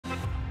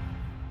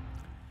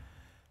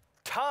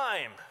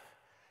time.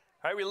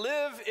 Right? We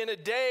live in a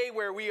day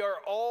where we are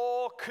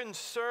all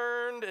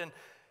concerned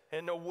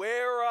and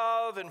aware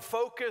of and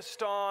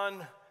focused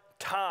on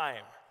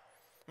time.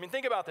 I mean,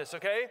 think about this,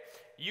 okay?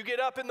 You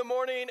get up in the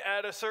morning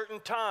at a certain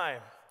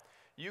time.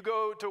 You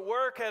go to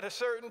work at a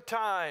certain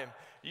time.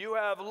 You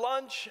have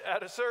lunch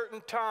at a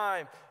certain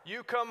time.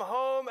 You come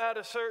home at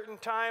a certain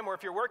time, or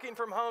if you're working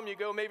from home, you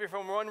go maybe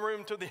from one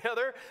room to the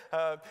other.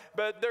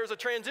 But there's a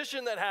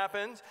transition that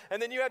happens,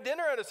 and then you have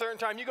dinner at a certain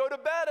time. You go to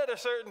bed at a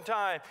certain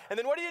time. And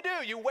then what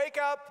do? You wake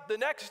up the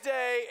next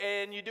day,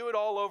 and you do it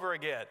all over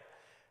again.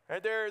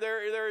 Right?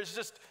 There is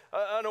just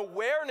an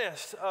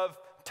awareness of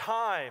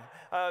time.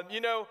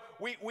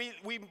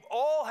 We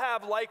all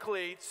have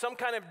likely some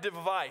kind of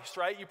device,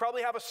 right? You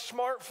probably have a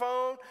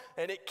smartphone,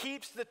 and it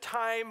keeps the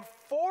time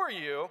for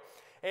you.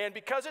 And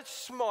because it's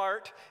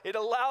smart, it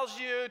allows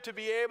you to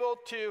be able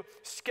to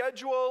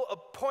schedule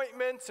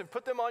appointments and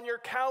put them on your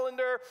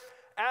calendar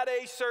at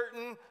a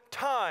certain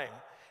time.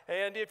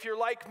 And if you're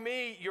like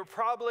me, you're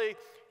probably,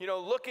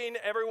 looking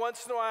every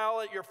once in a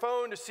while at your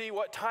phone to see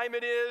what time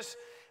it is.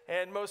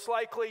 And most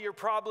likely, you're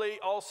probably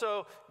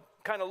also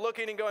kind of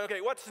looking and going, okay,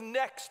 what's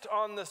next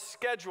on the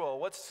schedule?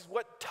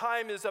 What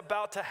time is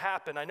about to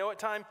happen? I know what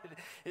time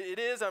it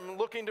is. I'm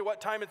looking to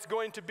what time it's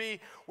going to be.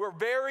 We're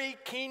very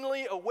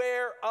keenly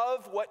aware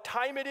of what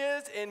time it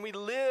is, and we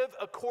live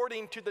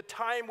according to the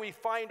time we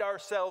find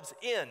ourselves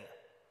in.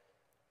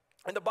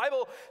 And the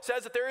Bible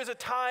says that there is a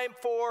time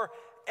for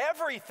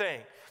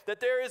everything, that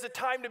there is a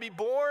time to be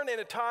born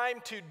and a time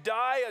to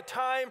die, a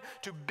time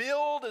to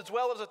build as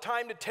well as a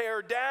time to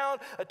tear down,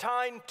 a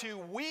time to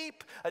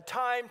weep, a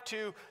time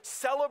to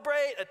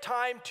celebrate, a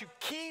time to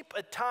keep,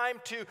 a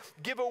time to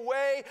give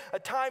away, a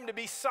time to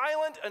be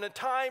silent and a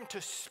time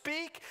to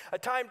speak, a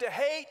time to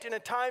hate and a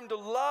time to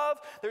love.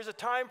 There's a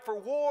time for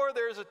war,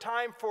 there's a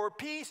time for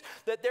peace,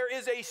 that there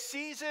is a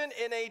season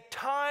and a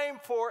time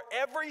for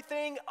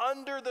everything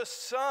under the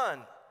sun.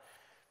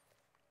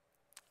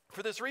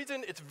 For this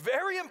reason, it's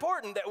very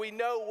important that we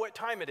know what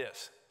time it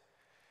is.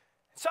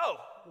 So,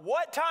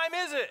 what time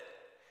is it?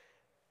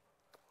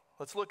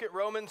 Let's look at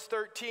Romans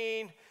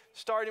 13,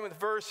 starting with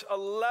verse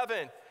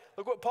 11.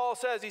 Look what Paul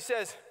says. He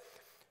says,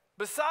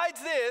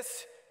 "Besides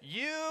this,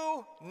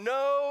 you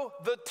know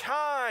the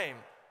time,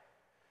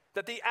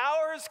 that the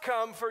hour has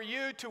come for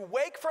you to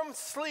wake from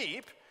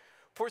sleep,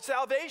 for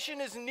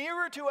salvation is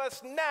nearer to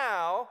us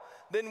now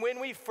than when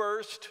we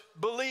first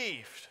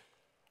believed."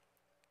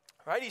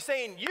 Right? He's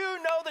saying, you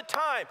know the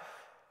time.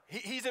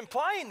 He's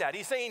implying that.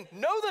 He's saying,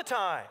 know the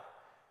time.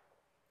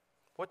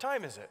 What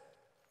time is it?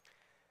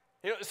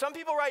 Some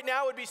people right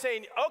now would be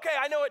saying, okay,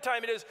 I know what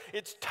time it is.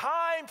 It's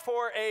time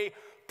for a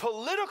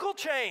political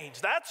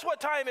change. That's what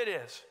time it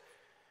is.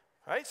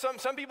 Right? Some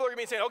people are going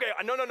to be saying, okay,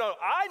 no,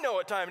 I know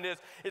what time it is.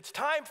 It's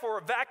time for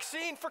a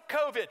vaccine for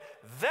COVID.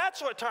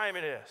 That's what time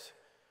it is.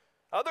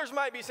 Others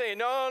might be saying,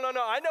 no,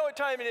 I know what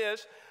time it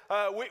is.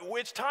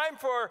 It's time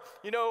for,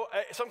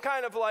 some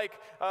kind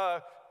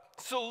of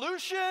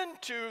solution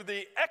to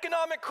the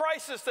economic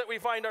crisis that we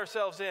find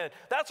ourselves in.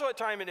 That's what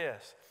time it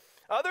is.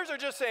 Others are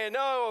just saying,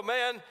 no,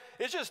 man,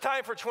 it's just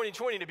time for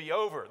 2020 to be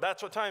over.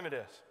 That's what time it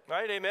is.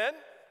 Right? Amen?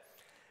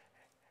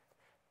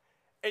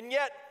 And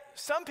yet,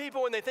 some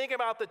people, when they think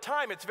about the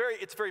time, it's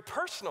very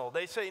personal.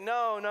 They say,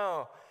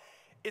 no,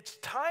 it's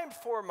time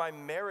for my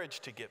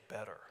marriage to get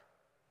better.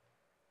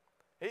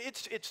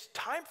 It's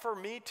time for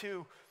me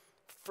to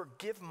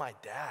forgive my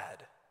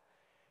dad.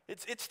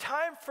 It's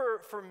time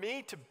for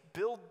me to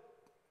build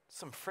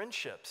some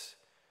friendships.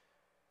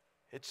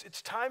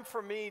 It's time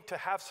for me to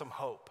have some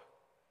hope.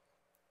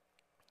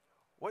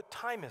 What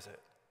time is it?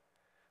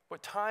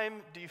 What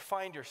time do you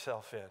find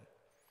yourself in?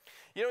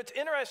 It's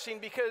interesting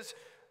because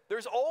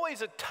there's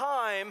always a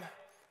time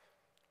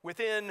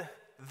within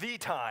the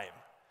time.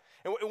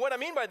 And what I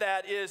mean by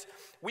that is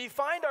we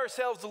find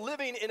ourselves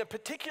living in a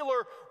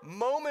particular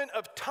moment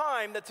of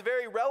time that's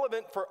very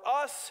relevant for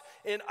us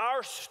in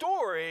our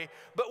story,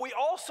 but we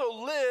also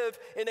live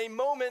in a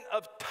moment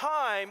of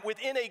time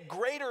within a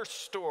greater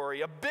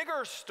story, a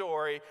bigger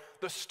story,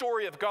 the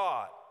story of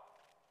God.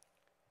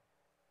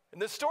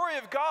 And the story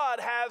of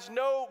God has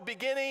no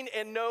beginning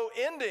and no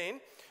ending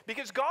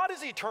because God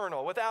is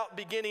eternal without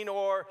beginning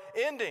or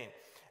ending.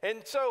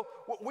 And so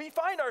we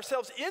find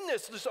ourselves in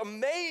this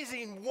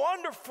amazing,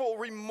 wonderful,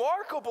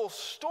 remarkable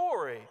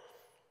story.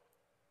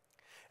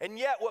 And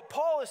yet what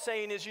Paul is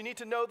saying is you need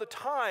to know the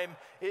time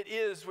it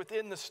is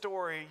within the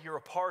story you're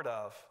a part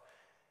of.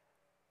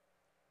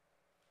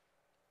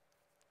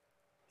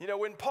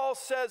 When Paul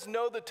says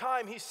know the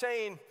time, he's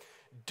saying,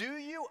 do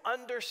you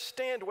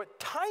understand what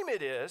time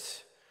it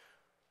is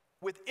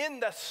within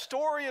the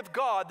story of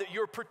God that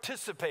you're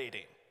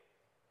participating?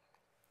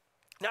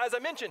 Now, as I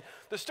mentioned,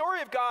 the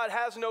story of God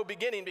has no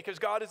beginning because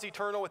God is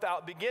eternal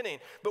without beginning.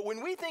 But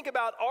when we think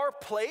about our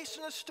place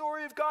in the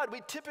story of God,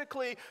 we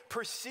typically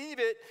perceive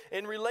it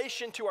in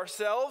relation to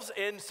ourselves.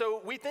 And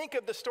so we think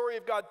of the story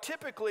of God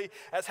typically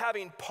as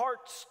having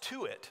parts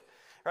to it.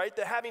 right?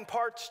 The having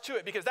parts to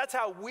it, because that's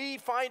how we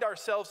find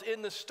ourselves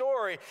in the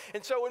story.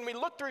 And so when we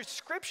look through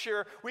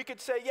Scripture, we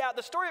could say, yeah,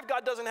 the story of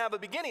God doesn't have a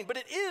beginning, but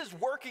it is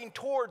working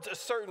towards a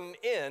certain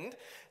end.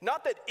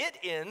 Not that it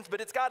ends,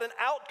 but it's got an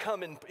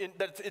outcome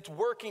that it's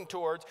working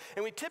towards.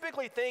 And we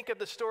typically think of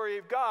the story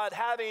of God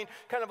having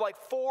kind of like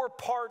 4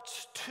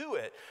 parts to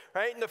it,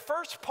 right? And the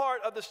first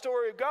part of the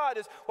story of God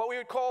is what we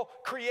would call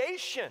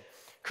creation.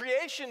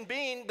 Creation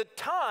being the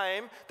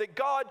time that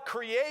God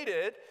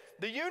created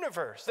the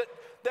universe,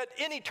 that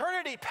in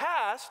eternity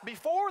past,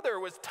 before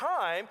there was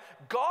time,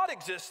 God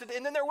existed,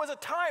 and then there was a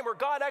time where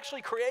God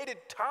actually created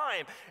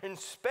time and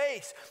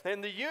space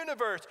and the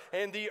universe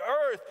and the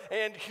earth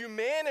and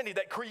humanity,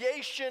 that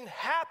creation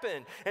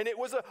happened, and it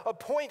was a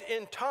point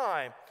in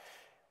time.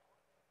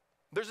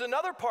 There's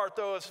another part,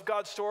 though, of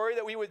God's story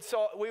that we would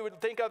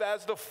think of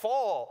as the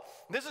fall.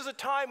 This is a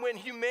time when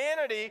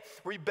humanity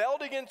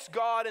rebelled against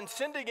God and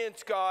sinned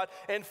against God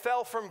and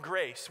fell from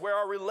grace, where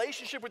our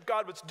relationship with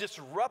God was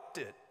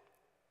disrupted.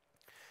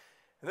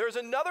 There's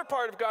another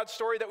part of God's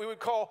story that we would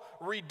call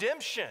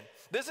redemption.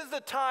 This is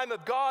the time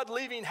of God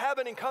leaving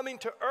heaven and coming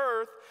to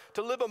earth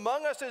to live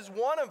among us as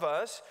one of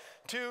us,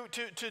 to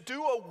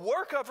do a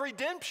work of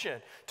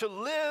redemption, to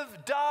live,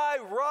 die,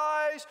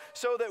 rise,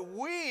 so that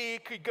we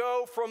could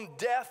go from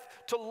death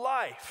to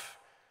life.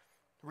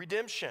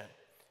 Redemption.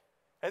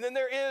 And then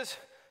there is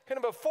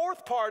kind of a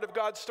fourth part of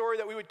God's story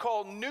that we would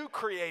call new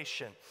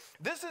creation.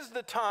 This is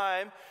the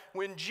time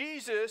when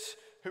Jesus,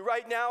 who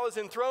right now is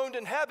enthroned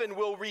in heaven,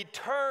 will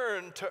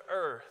return to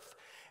earth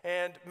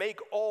and make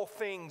all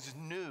things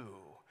new.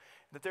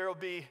 That there will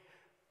be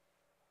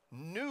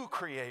new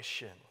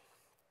creation.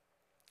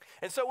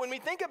 And so when we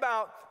think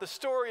about the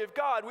story of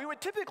God, we would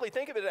typically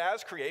think of it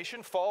as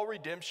creation, fall,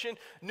 redemption,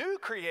 new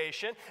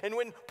creation. And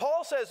when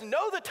Paul says,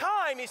 know the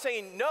time, he's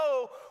saying,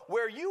 know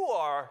where you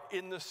are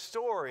in the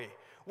story.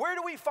 Where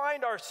do we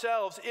find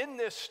ourselves in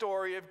this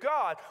story of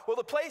God? Well,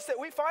 the place that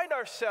we find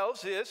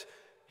ourselves is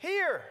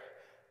here,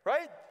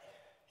 right?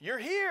 You're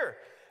here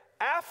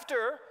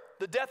after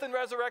the death and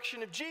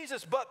resurrection of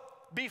Jesus, but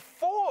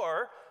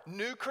before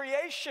new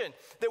creation.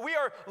 That we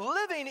are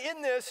living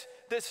in this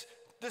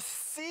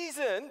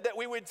season that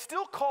we would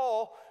still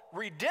call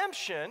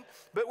redemption,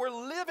 but we're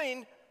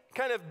living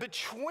kind of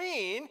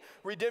between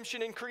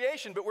redemption and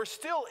creation, but we're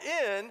still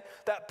in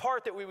that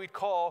part that we would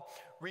call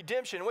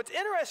redemption. And what's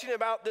interesting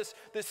about this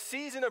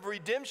season of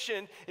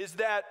redemption is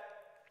that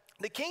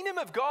the kingdom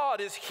of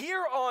God is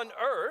here on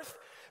earth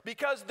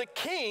because the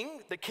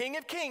King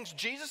of Kings,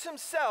 Jesus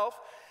himself,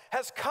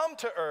 has come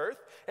to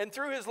earth, and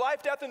through his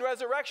life, death, and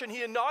resurrection,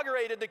 he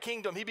inaugurated the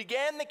kingdom. He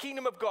began the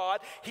kingdom of God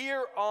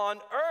here on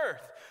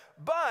earth.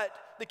 But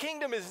the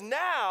kingdom is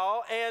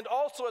now, and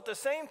also at the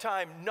same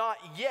time, not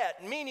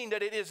yet, meaning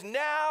that it is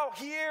now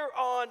here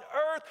on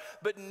earth,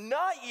 but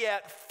not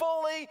yet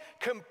fully,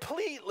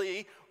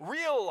 completely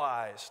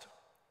realized.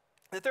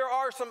 That there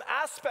are some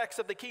aspects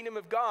of the kingdom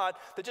of God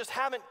that just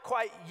haven't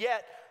quite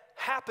yet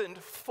happened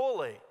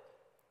fully.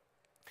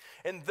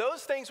 And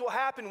those things will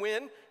happen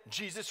when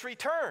Jesus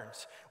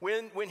returns,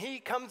 when he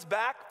comes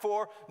back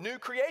for new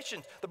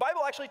creations. The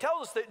Bible actually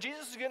tells us that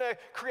Jesus is going to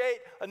create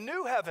a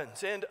new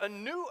heavens and a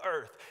new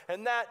earth,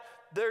 and that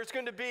there's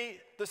going to be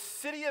the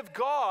city of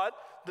God,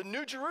 the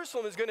New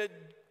Jerusalem is going to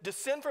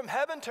descend from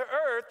heaven to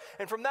earth,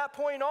 and from that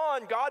point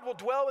on, God will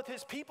dwell with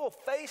his people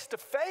face to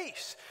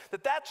face.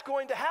 That's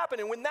going to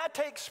happen. And when that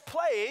takes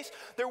place,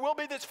 there will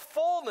be this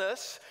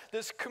fullness,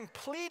 this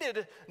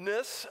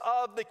completedness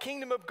of the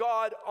kingdom of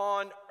God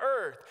on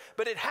earth.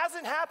 But it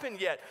hasn't happened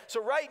yet.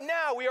 So right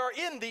now, we are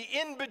in the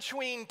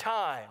in-between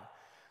time.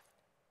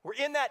 We're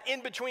in that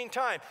in-between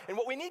time. And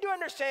what we need to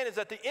understand is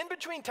that the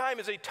in-between time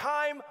is a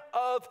time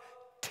of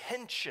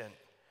tension.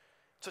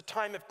 It's a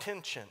time of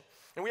tension.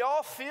 And we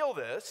all feel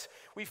this.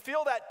 We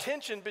feel that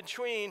tension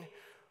between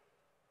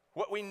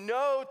what we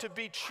know to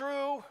be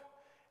true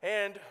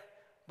and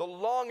the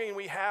longing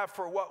we have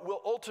for what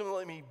will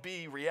ultimately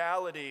be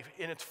reality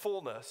in its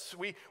fullness.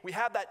 We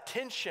have that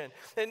tension.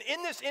 And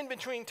in this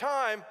in-between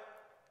time,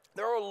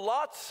 there are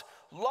lots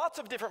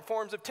of different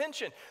forms of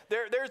tension.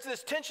 There's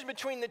this tension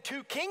between the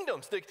two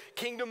kingdoms, the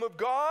kingdom of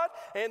God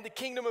and the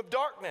kingdom of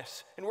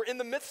darkness. And we're in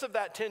the midst of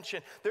that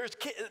tension. There's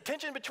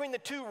tension between the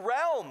two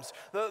realms,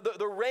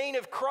 the reign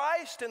of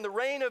Christ and the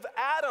reign of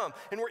Adam.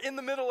 And we're in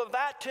the middle of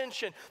that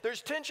tension.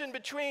 There's tension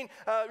between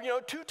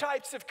two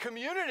types of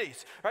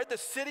communities, right? The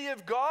city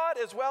of God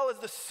as well as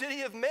the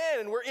city of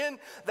man. And we're in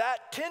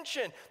that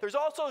tension. There's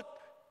also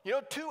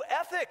two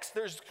ethics.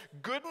 There's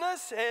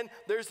goodness and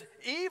there's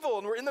evil,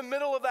 and we're in the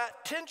middle of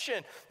that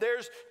tension.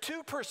 There's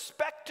two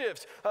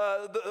perspectives,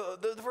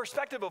 the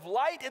perspective of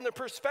light and the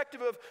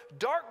perspective of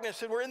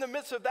darkness, and we're in the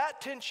midst of that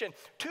tension.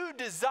 Two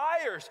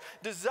desires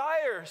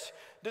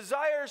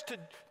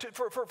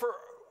for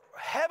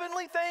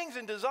heavenly things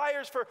and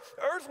desires for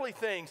earthly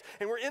things,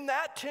 and we're in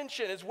that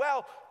tension as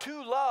well.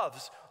 Two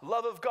loves,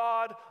 love of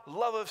God,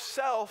 love of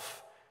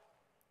self.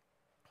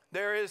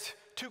 There is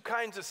two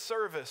kinds of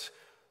service.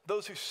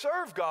 Those who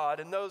serve God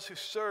and those who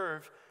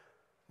serve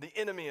the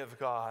enemy of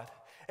God.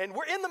 And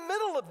we're in the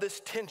middle of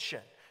this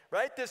tension,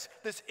 right? This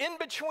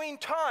in-between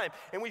time,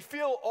 and we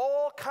feel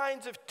all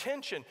kinds of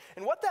tension.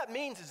 And what that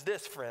means is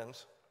this,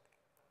 friends.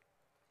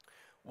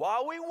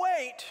 While we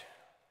wait,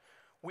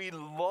 we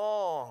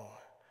long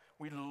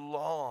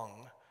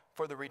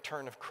for the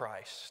return of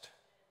Christ.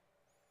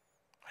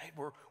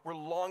 Right? We're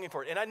longing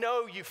for it. And I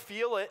know you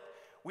feel it.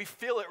 We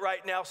feel it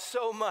right now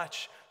so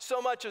much.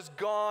 So much has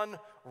gone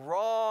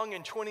wrong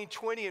in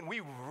 2020, and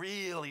we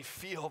really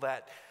feel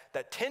that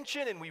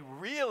tension, and we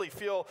really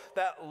feel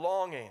that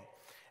longing.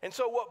 And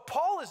so what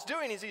Paul is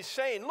doing is he's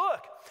saying,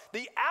 look,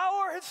 the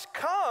hour has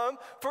come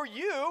for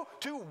you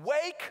to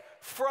wake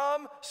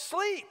from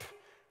sleep.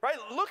 Right?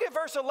 Look at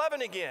verse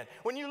 11 again.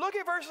 When you look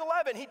at verse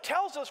 11, he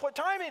tells us what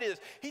time it is.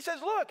 He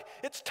says, look,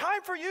 it's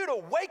time for you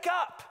to wake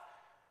up.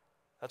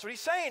 That's what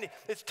he's saying.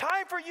 It's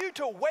time for you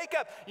to wake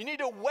up. You need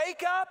to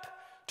wake up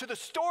to the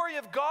story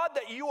of God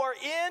that you are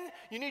in.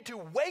 You need to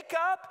wake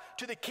up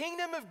to the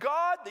kingdom of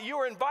God that you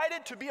are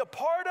invited to be a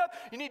part of.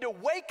 You need to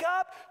wake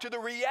up to the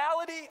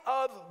reality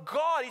of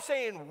God. He's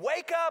saying,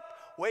 wake up,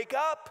 wake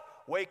up,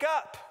 wake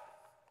up.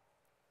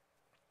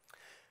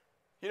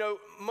 You know,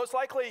 most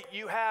likely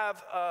you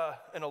have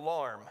an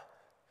alarm.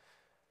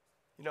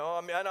 You know,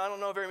 I mean, I don't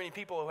know very many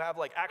people who have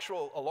like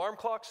actual alarm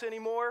clocks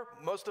anymore.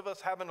 Most of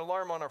us have an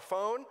alarm on our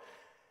phone.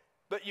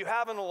 But you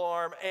have an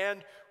alarm,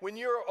 and when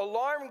your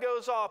alarm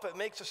goes off, it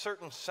makes a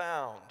certain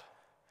sound.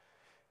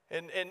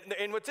 And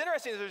what's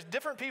interesting is there's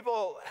different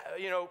people,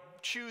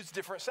 choose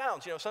different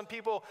sounds. You know, some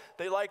people,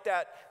 they like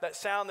that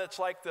sound that's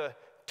like the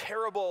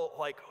terrible,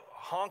 like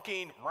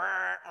honking,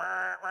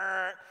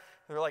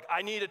 they're like,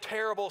 I need a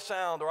terrible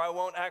sound, or I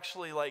won't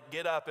actually like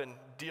get up and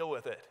deal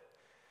with it.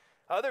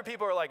 Other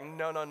people are like,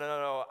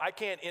 no, I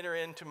can't enter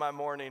into my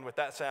morning with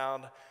that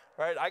sound.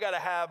 Right? I got to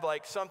have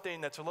like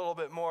something that's a little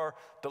bit more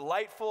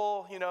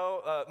delightful,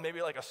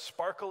 maybe like a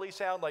sparkly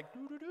sound, like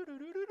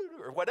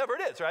or whatever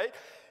it is, right?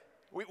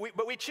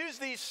 But we choose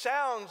these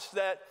sounds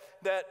that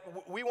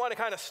we want to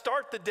kind of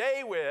start the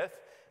day with,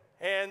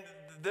 and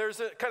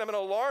there's a kind of an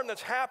alarm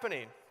that's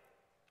happening.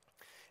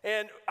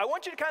 And I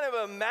want you to kind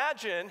of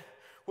imagine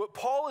what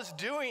Paul is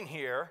doing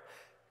here,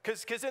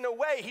 because in a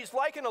way, he's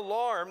like an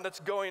alarm that's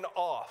going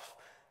off.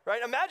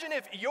 Right? Imagine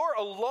if your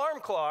alarm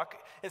clock,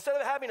 instead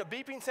of having a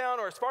beeping sound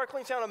or a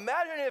sparkling sound,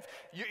 imagine if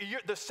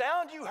the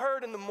sound you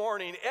heard in the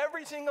morning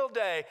every single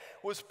day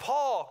was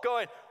Paul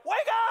going,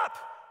 wake up,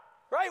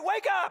 right?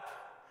 Wake up.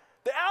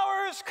 The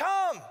hour has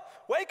come.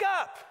 Wake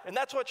up. And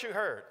that's what you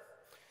heard.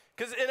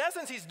 Because in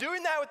essence, he's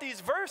doing that with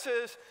these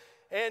verses,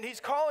 and he's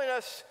calling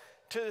us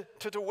to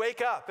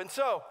wake up. And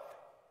so,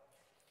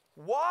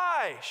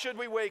 why should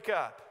we wake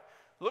up?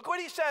 Look what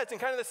he says in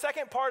kind of the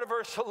second part of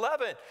verse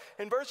 11.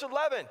 In verse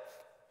 11,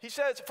 he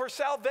says, for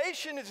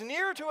salvation is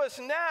nearer to us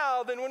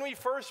now than when we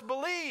first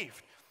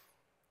believed.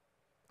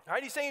 All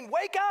right, he's saying,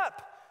 wake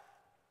up,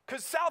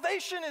 because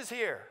salvation is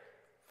here.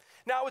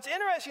 Now, what's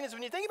interesting is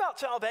when you think about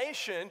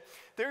salvation,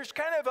 there's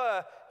kind of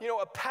a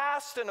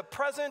past and a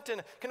present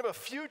and kind of a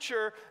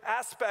future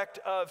aspect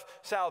of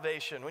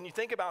salvation. When you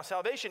think about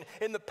salvation,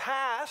 in the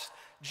past,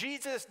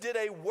 Jesus did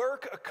a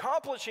work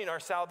accomplishing our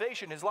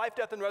salvation, his life,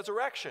 death, and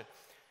resurrection.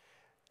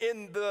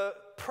 In the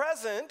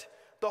present,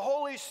 the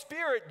Holy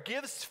Spirit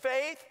gives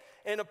faith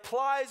and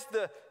applies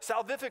the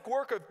salvific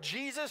work of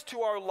Jesus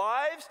to our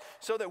lives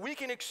so that we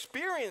can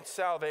experience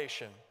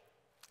salvation.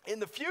 In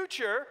the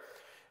future,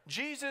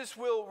 Jesus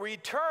will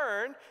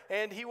return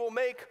and he will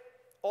make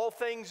all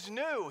things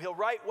new. He'll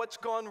right what's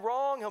gone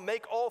wrong. He'll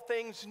make all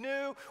things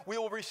new. We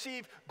will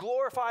receive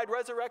glorified,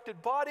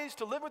 resurrected bodies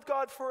to live with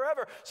God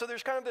forever. So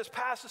there's kind of this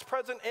past, this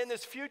present, and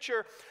this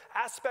future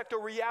aspect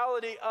or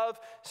reality of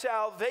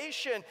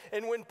salvation.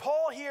 And when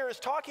Paul here is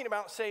talking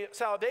about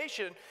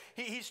salvation,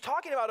 he's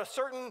talking about a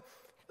certain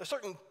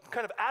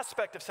kind of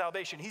aspect of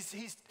salvation.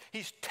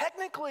 He's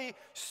technically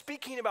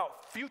speaking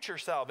about future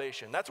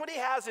salvation. That's what he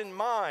has in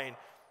mind.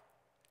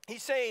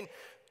 He's saying,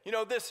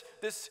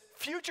 this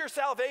future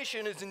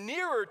salvation is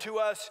nearer to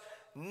us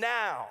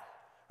now,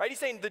 right? He's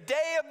saying the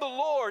day of the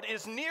Lord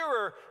is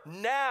nearer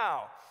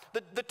now.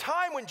 The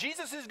time when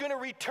Jesus is going to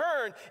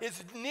return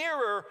is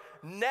nearer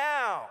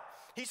now.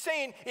 He's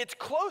saying it's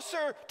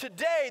closer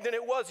today than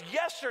it was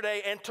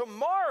yesterday, and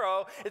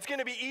tomorrow it's going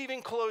to be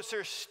even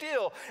closer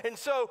still. And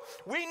so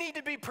we need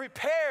to be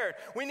prepared.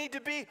 We need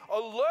to be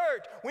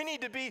alert. We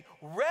need to be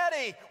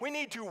ready. We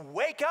need to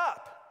wake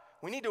up.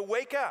 We need to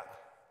wake up.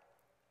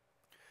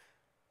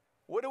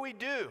 What do we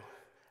do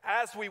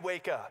as we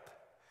wake up?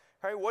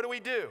 All right, what do we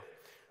do?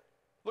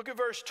 Look at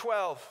verse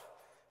 12.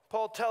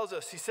 Paul tells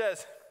us, he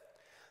says,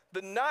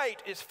 the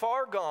night is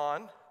far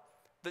gone,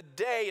 the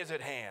day is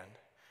at hand.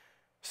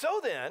 So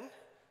then,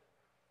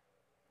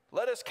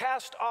 let us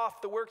cast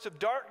off the works of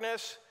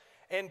darkness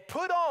and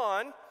put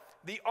on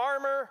the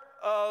armor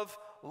of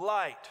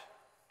light.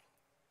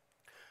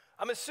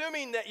 I'm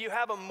assuming that you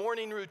have a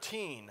morning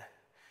routine,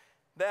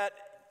 that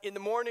in the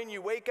morning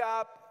you wake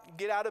up,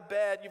 get out of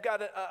bed, you've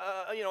got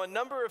a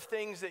number of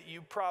things that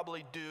you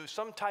probably do,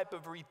 some type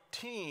of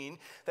routine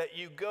that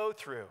you go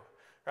through.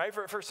 right?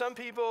 For some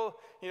people,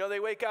 they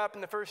wake up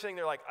and the first thing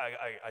they're like,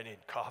 I need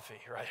coffee,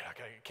 right? I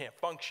can't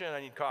function,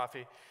 I need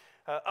coffee.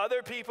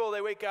 Other people,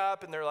 they wake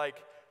up and they're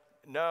like,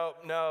 no,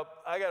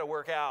 I got to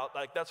work out.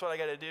 Like, that's what I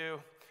got to do.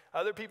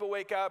 Other people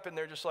wake up and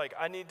they're just like,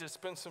 I need to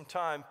spend some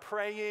time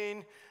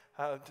praying.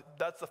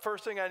 That's the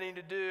first thing I need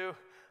to do.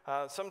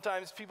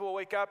 Sometimes people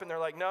wake up and they're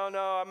like, no,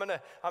 I'm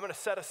gonna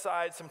set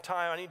aside some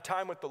time. I need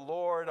time with the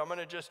Lord. I'm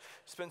gonna just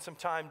spend some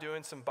time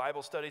doing some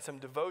Bible study, some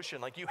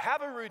devotion. Like, you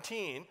have a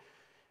routine.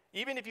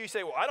 Even if you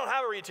say, well, I don't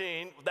have a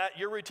routine, that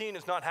your routine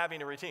is not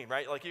having a routine,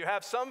 right? Like, you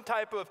have some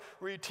type of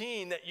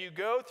routine that you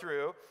go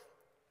through,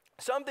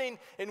 something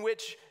in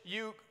which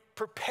you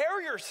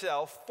prepare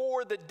yourself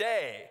for the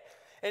day.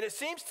 And it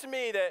seems to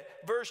me that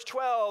verse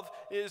 12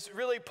 is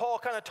really Paul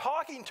kind of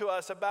talking to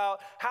us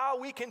about how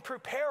we can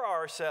prepare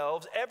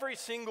ourselves every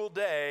single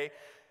day.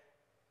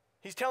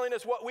 He's telling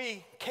us what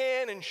we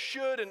can and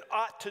should and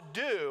ought to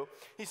do.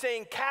 He's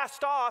saying,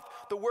 cast off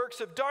the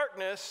works of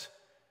darkness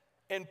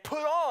and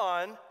put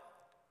on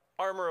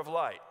armor of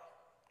light.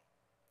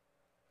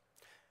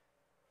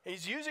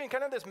 He's using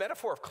kind of this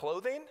metaphor of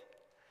clothing.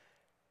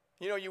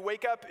 You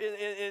wake up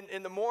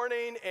in the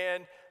morning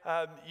and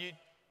you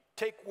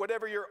take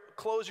whatever your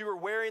clothes you were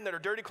wearing that are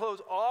dirty clothes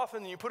off,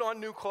 and then you put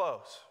on new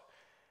clothes.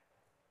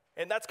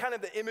 And that's kind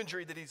of the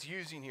imagery that he's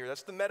using here.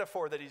 That's the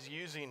metaphor that he's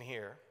using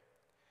here.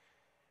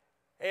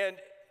 And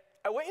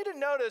I want you to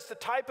notice the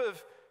type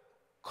of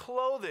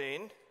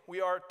clothing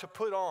we are to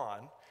put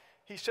on.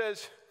 He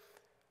says,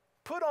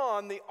 put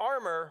on the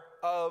armor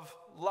of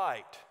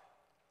light.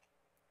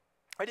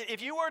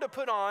 If you were to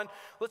put on,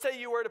 let's say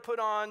you were to put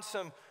on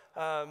some,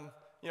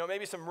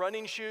 maybe some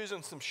running shoes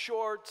and some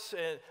shorts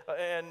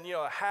and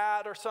a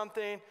hat or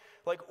something,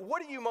 like,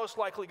 what are you most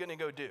likely going to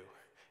go do?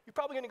 You're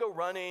probably going to go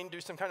running,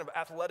 do some kind of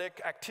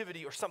athletic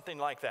activity or something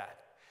like that.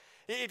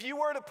 If you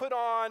were to put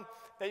on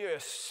maybe a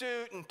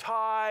suit and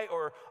tie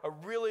or a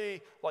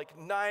really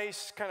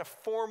nice kind of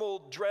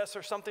formal dress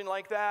or something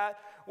like that,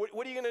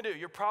 what are you going to do?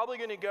 You're probably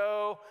going to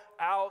go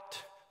out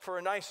for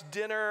a nice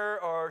dinner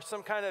or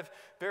some kind of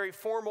very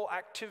formal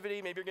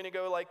activity. Maybe you're going to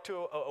go to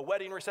a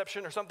wedding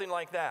reception or something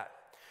like that,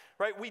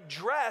 right? We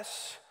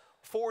dress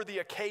for the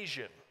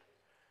occasion.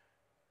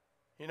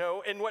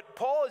 And what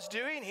Paul is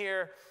doing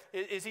here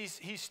is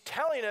he's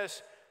telling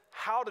us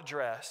how to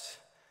dress,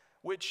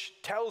 which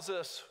tells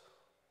us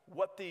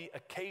what the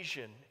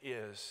occasion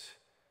is.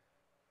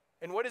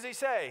 And what does he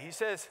say? He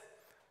says,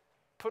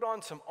 put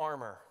on some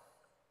armor.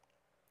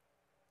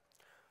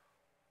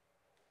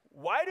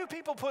 Why do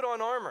people put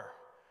on armor?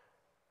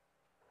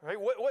 Right?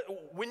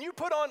 When you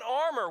put on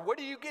armor, what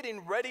are you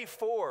getting ready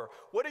for?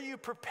 What are you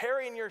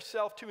preparing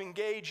yourself to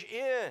engage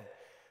in?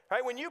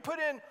 Right? When you put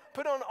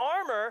on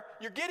armor,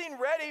 you're getting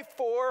ready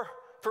for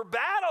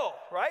battle,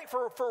 right?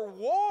 For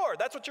war.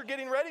 That's what you're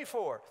getting ready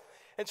for.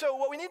 And so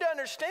what we need to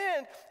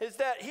understand is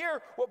that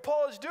here, what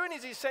Paul is doing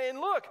is he's saying,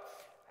 look,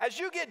 as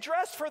you get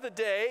dressed for the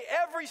day,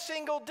 every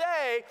single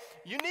day,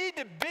 you need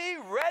to be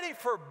ready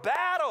for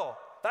battle.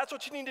 That's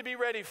what you need to be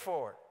ready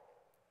for.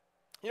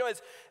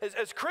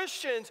 As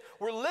Christians,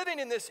 we're living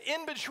in this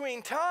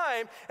in-between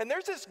time, and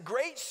there's this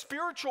great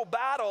spiritual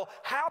battle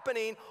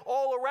happening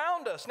all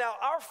around us. Now,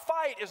 our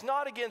fight is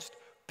not against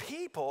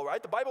people,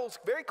 right? The Bible is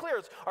very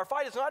clear. Our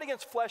fight is not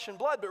against flesh and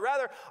blood, but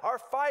rather our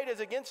fight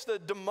is against the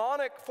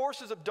demonic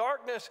forces of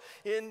darkness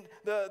in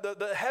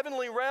the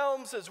heavenly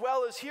realms as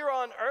well as here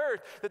on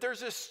earth. That there's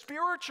this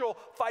spiritual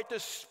fight,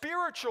 this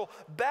spiritual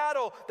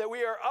battle that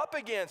we are up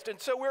against. And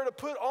so we're to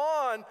put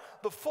on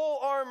the full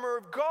armor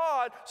of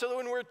God so that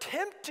when we're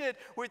tempted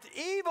with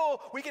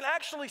evil, we can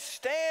actually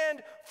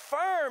stand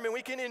firm and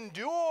we can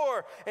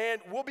endure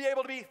and we'll be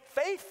able to be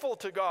faithful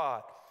to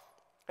God.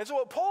 And so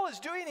what Paul is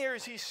doing here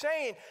is he's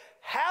saying,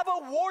 have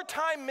a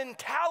wartime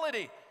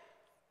mentality.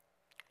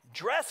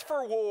 Dress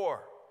for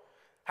war.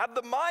 Have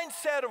the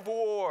mindset of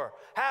war.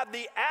 Have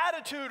the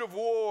attitude of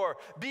war.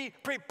 Be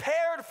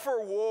prepared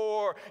for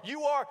war.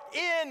 You are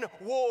in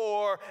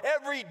war.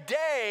 Every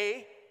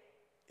day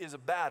is a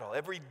battle.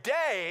 Every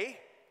day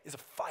is a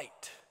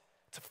fight.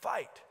 It's a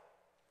fight.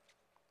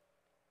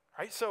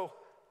 Right? So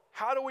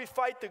how do we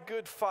fight the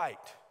good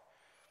fight?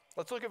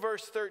 Let's look at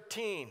verse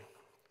 13.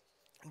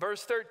 In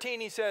verse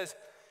 13, he says,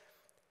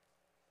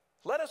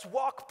 let us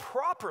walk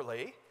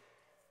properly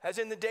as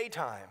in the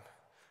daytime,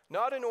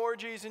 not in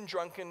orgies and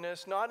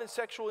drunkenness, not in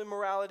sexual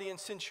immorality and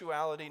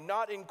sensuality,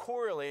 not in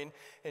quarreling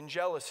and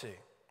jealousy.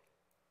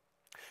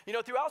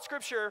 Throughout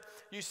Scripture,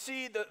 you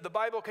see the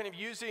Bible kind of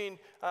using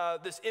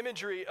this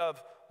imagery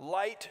of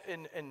light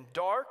and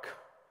dark,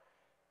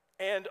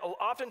 and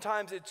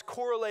oftentimes it's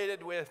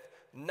correlated with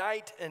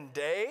night and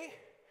day.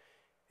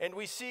 And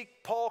we see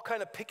Paul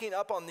kind of picking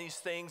up on these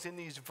things in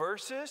these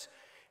verses.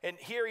 And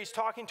here he's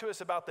talking to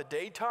us about the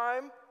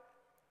daytime.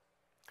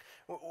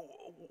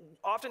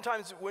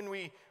 Oftentimes when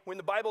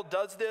the Bible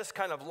does this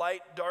kind of light,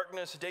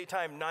 darkness,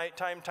 daytime,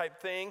 nighttime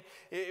type thing,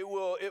 it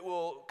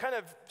will kind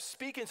of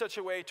speak in such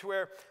a way to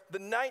where the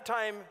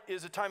nighttime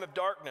is a time of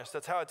darkness.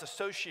 That's how it's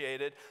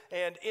associated.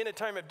 And in a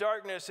time of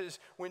darkness is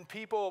when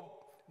people,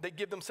 they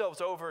give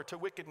themselves over to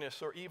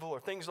wickedness or evil or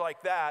things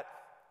like that.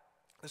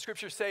 The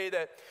scriptures say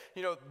that,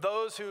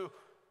 those who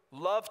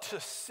love to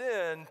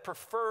sin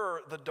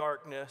prefer the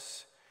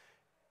darkness.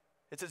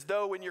 It's as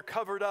though when you're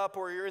covered up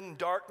or you're in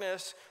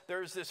darkness,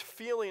 there's this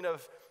feeling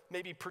of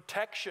maybe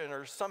protection,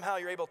 or somehow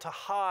you're able to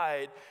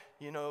hide,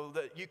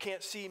 that you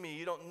can't see me,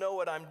 you don't know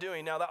what I'm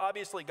doing. Now,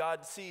 obviously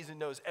God sees and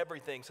knows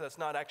everything, so that's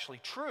not actually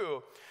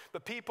true.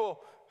 But people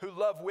who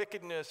love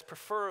wickedness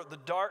prefer the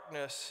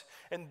darkness,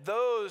 and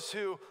those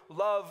who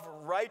love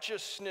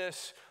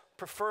righteousness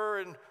prefer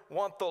and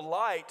want the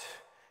light,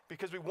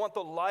 because we want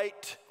the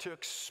light to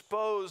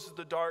expose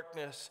the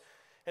darkness.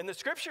 And the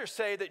scriptures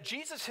say that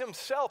Jesus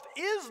himself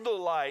is the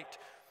light,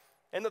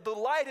 and that the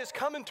light has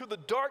come into the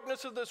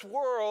darkness of this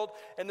world,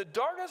 and the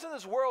darkness of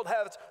this world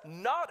has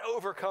not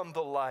overcome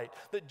the light.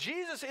 That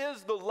Jesus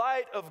is the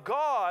light of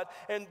God,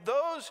 and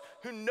those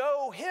who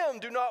know him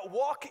do not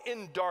walk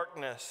in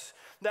darkness.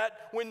 That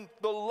when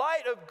the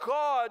light of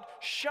God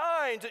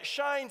shines, it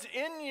shines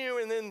in you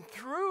and then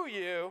through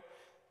you,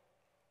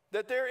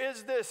 that there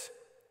is this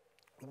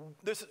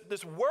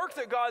work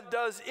that God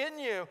does in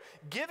you,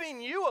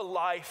 giving you a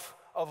life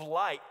of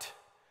light.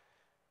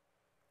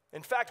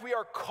 In fact, we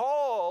are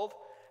called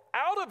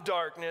out of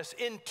darkness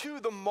into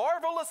the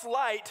marvelous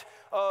light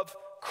of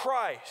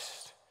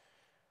Christ,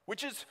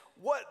 which is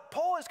what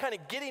Paul is kind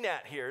of getting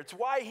at here. It's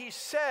why he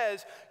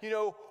says,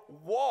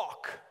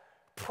 walk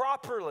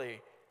properly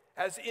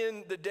as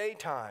in the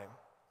daytime.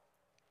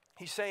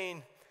 He's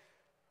saying,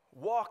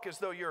 walk as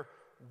though you're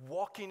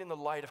walking in the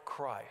light of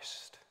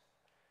Christ.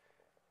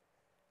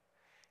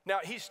 Now,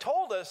 he's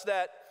told us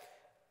that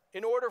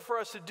in order for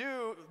us to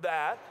do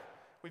that,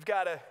 we've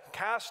got to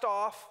cast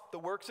off the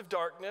works of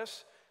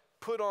darkness,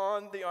 put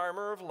on the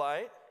armor of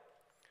light.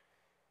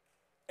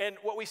 And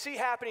what we see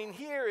happening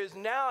here is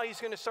now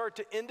he's going to start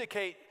to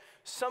indicate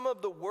some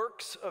of the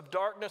works of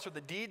darkness or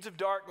the deeds of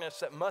darkness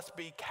that must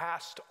be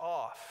cast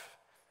off.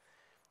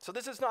 So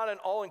this is not an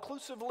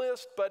all-inclusive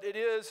list, but it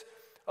is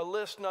a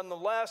list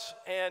nonetheless,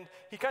 and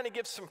he kind of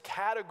gives some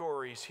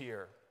categories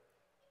here.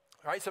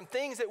 All right, some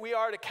things that we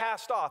are to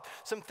cast off,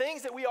 some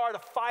things that we are to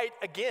fight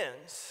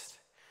against.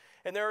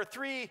 And there are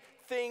three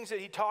things that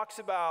he talks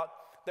about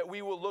that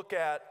we will look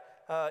at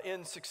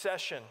in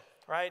succession,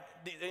 right?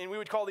 And we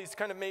would call these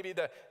kind of maybe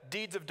the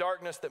deeds of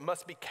darkness that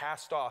must be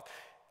cast off.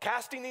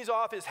 Casting these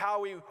off is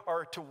how we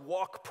are to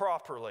walk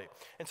properly.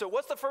 And so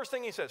what's the first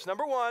thing he says?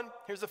 Number one,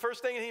 here's the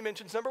first thing that he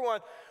mentions. Number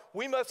one,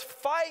 we must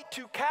fight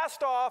to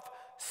cast off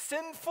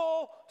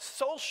sinful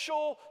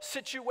social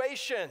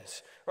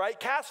situations, right?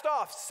 Cast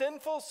off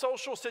sinful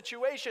social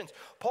situations.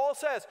 Paul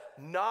says,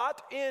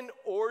 not in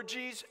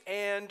orgies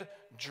and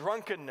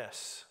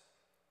drunkenness.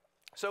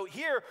 So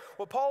here,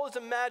 what Paul is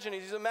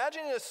imagining, he's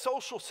imagining a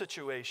social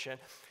situation.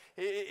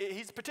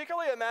 He's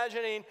particularly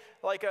imagining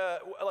like a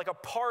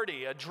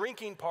party, a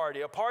drinking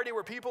party, a party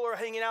where people are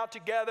hanging out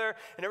together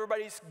and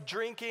everybody's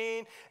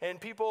drinking, and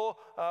people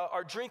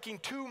are drinking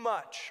too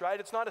much, right?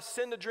 It's not a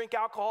sin to drink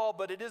alcohol,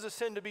 but it is a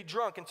sin to be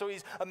drunk. And so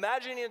he's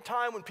imagining a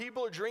time when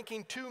people are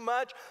drinking too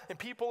much and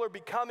people are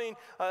becoming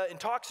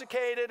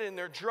intoxicated and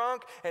they're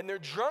drunk, and their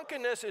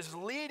drunkenness is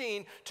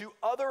leading to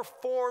other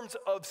forms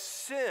of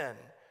sin.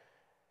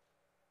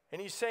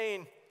 And he's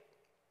saying,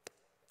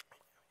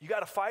 you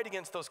got to fight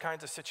against those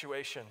kinds of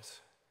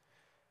situations.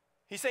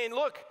 He's saying,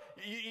 look,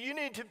 you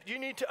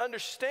need to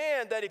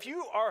understand that if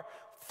you are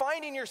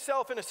finding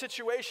yourself in a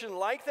situation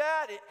like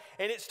that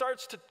and it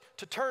starts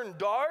to turn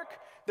dark,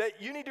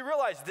 that you need to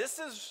realize this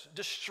is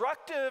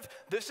destructive,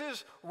 this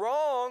is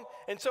wrong.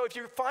 And so if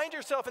you find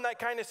yourself in that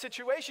kind of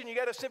situation, you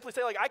got to simply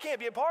say, like, I can't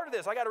be a part of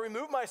this. I got to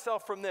remove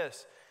myself from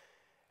this.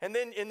 And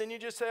then you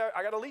just say,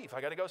 I got to leave.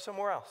 I got to go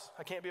somewhere else.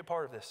 I can't be a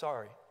part of this.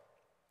 Sorry.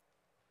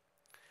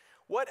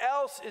 What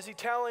else is he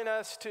telling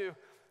us to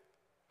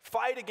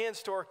fight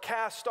against or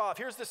cast off?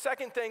 Here's the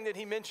second thing that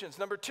he mentions.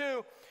 Number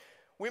two,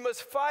 we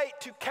must fight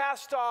to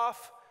cast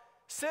off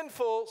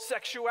sinful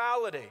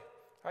sexuality.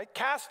 Right?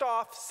 Cast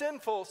off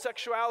sinful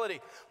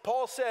sexuality.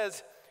 Paul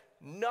says,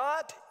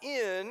 not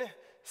in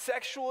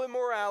sexual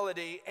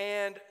immorality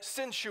and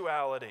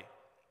sensuality.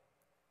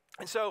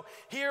 And so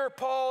here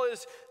Paul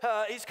is,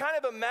 he's kind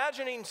of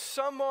imagining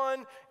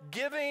someone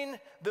giving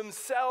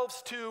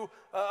themselves to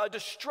a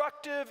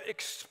destructive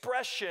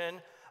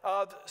expression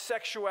of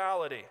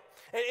sexuality.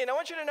 And I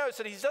want you to notice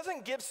that he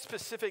doesn't give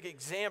specific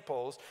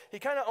examples. He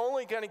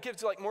only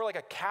gives more like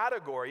a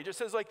category. He just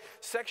says like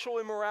sexual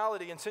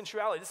immorality and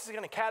sensuality. This is the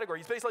kind of category.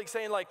 He's basically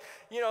saying like,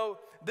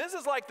 this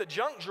is like the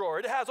junk drawer.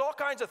 It has all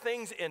kinds of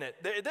things in it.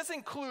 This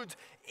includes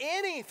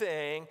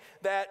anything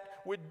that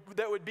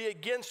would be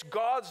against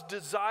God's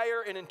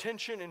desire and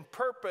intention and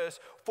purpose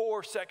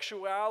for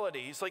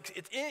sexuality. It's like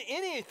it's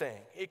anything.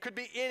 It could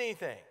be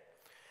anything.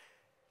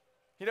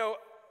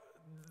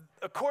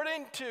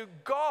 According to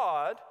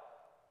God,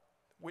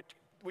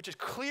 which is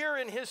clear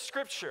in his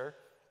scripture,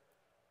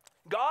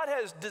 God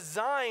has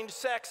designed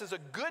sex as a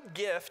good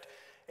gift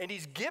And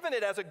he's given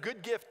it as a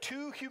good gift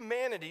to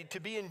humanity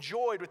to be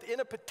enjoyed within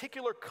a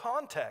particular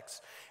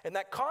context. And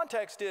that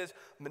context is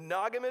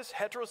monogamous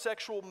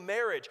heterosexual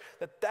marriage.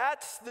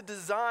 That's the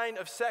design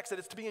of sex, that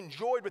it's to be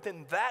enjoyed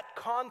within that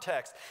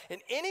context. And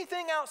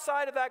anything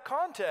outside of that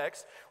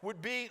context would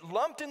be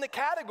lumped in the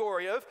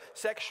category of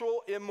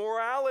sexual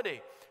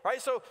immorality. Right?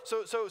 So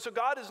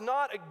God is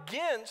not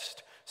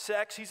against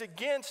sex. He's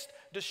against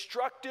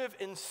destructive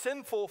and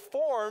sinful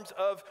forms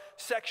of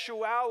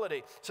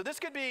sexuality. So this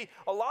could be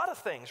a lot of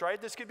things,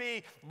 right? This could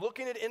be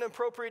looking at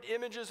inappropriate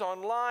images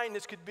online.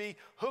 This could be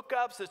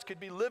hookups. This could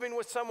be living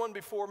with someone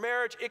before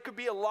marriage. It could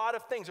be a lot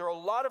of things. There are a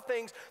lot of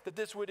things that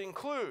this would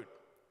include.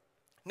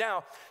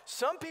 Now,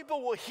 some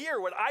people will hear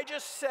what I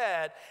just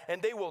said,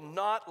 and they will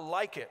not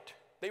like it.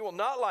 They will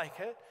not like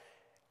it.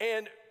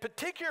 And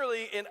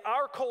particularly in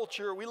our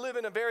culture, we live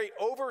in a very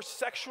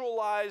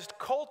over-sexualized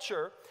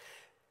culture.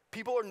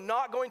 People are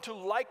not going to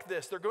like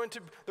this. They're going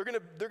to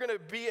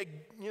be,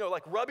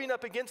 like rubbing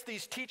up against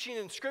these teaching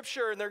in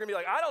Scripture, and they're going to be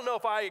like, I don't know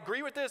if I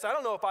agree with this. I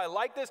don't know if I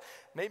like this.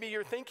 Maybe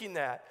you're thinking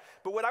that.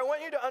 But what I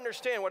want you to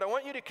understand, what I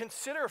want you to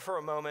consider for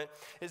a moment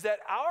is that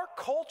our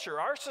culture,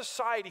 our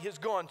society has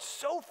gone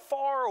so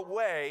far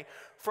away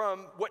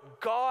from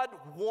what God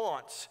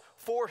wants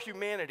for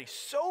humanity,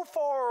 so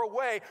far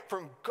away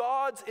from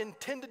God's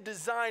intended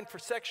design for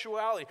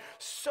sexuality,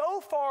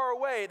 so far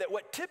away that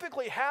what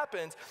typically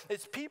happens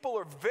is people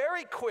are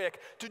very quick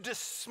to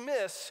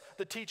dismiss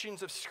the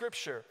teachings of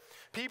Scripture.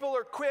 People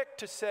are quick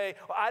to say,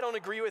 well, I don't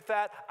agree with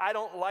that, I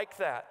don't like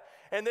that.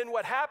 And then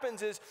what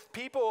happens is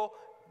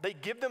they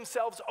give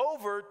themselves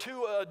over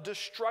to a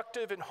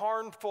destructive and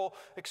harmful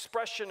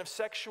expression of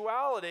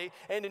sexuality,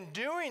 and in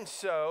doing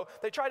so,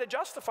 they try to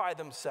justify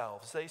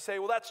themselves. They say,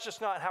 well, that's just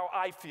not how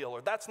I feel,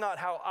 or that's not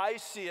how I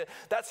see it.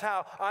 That's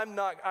how I'm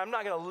not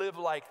going to live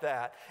like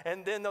that.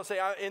 And then they'll say,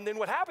 and then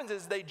what happens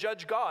is they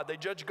judge God. They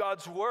judge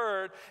God's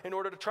word in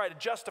order to try to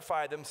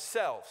justify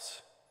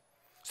themselves.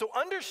 So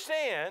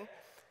understand,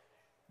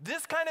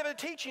 this kind of a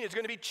teaching is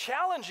going to be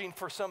challenging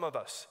for some of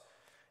us.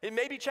 It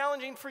may be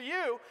challenging for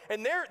you,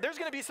 and there's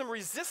going to be some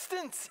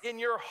resistance in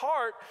your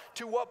heart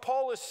to what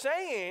Paul is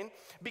saying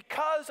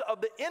because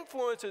of the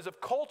influences of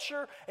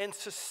culture and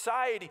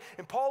society.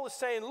 And Paul is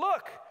saying,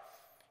 look,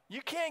 you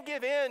can't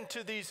give in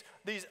to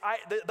the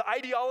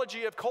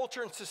ideology of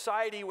culture and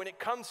society when it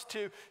comes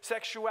to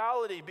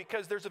sexuality,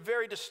 because there's a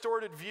very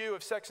distorted view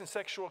of sex and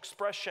sexual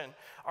expression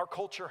our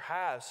culture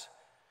has.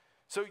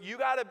 So you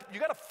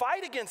gotta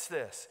fight against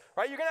this,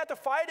 right? You're going to have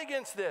to fight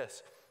against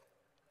this.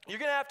 You're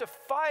going to have to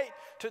fight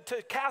to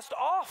cast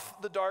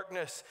off the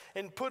darkness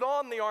and put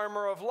on the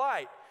armor of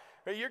light.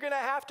 Right? You're going to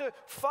have to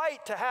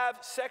fight to have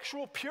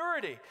sexual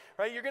purity.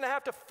 Right? You're going to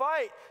have to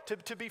fight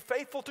to be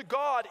faithful to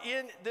God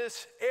in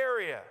this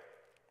area.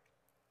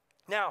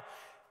 Now,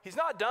 he's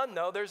not done,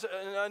 though. There's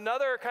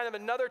another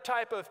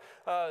type of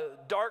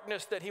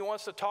darkness that he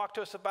wants to talk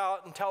to us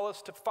about and tell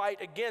us to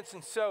fight against.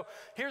 And so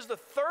here's the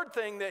third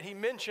thing that he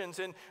mentions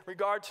in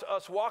regards to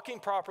us walking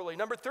properly.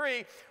 Number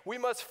 3, we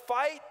must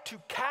fight to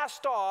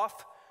cast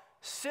off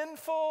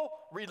sinful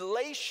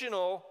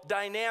relational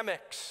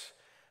dynamics.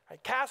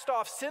 Right? Cast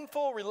off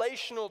sinful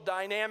relational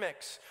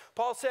dynamics.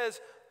 Paul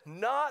says,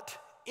 not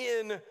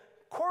in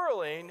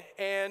quarreling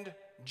and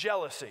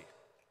jealousy.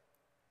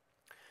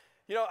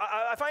 You know,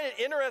 I find it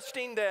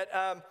interesting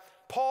that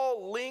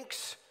Paul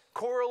links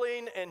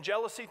quarreling and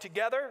jealousy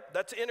together.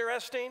 That's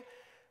interesting.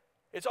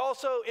 It's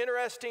also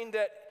interesting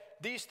that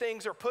these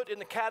things are put in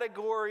the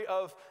category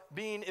of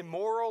being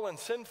immoral and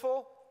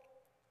sinful.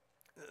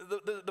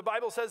 The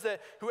Bible says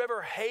that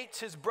whoever hates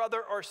his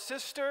brother or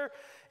sister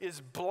is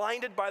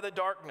blinded by the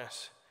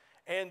darkness,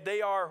 and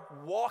they are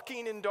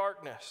walking in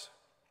darkness.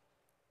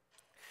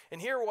 And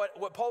here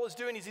what Paul is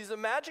doing is he's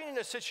imagining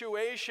a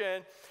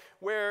situation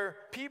where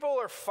people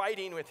are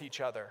fighting with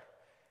each other.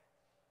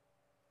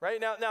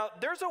 Right? Now,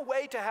 there's a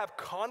way to have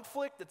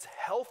conflict that's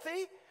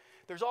healthy.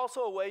 There's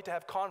also a way to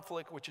have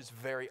conflict which is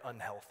very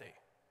unhealthy.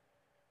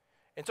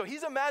 And so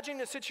he's imagining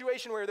a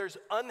situation where there's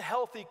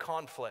unhealthy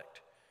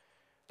conflict.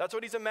 That's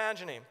what he's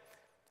imagining.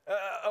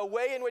 A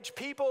way in which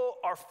people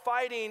are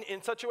fighting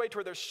in such a way to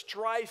where there's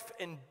strife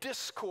and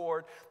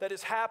discord that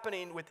is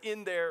happening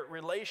within their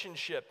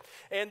relationship.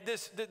 And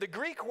the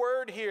Greek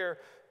word here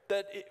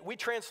that we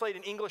translate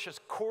in English as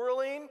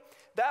quarreling,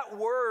 that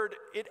word,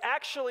 it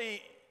actually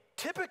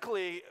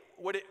typically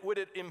what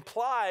it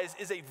implies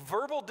is a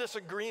verbal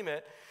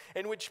disagreement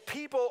in which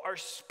people are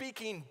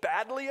speaking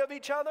badly of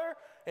each other,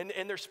 and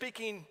they're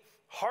speaking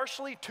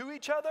harshly to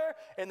each other,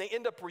 and they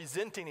end up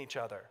resenting each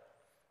other.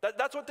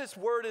 That's what this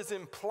word is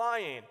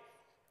implying.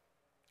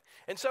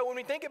 And so when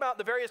we think about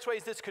the various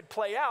ways this could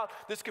play out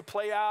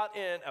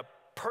in a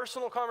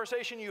personal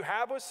conversation you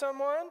have with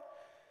someone.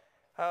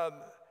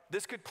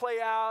 This could play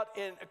out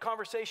in a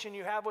conversation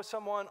you have with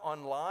someone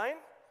online.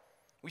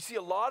 We see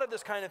a lot of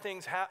this kind of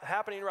things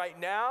happening right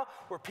now,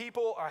 where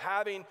people are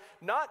having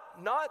not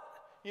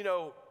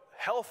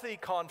healthy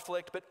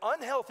conflict, but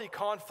unhealthy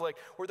conflict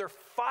where they're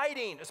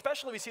fighting,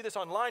 especially we see this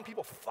online,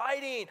 people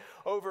fighting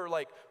over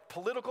like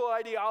political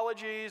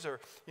ideologies or,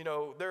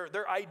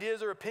 their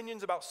ideas or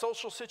opinions about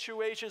social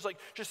situations, like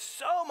just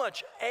so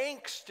much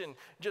angst and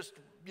just,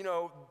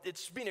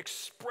 it's being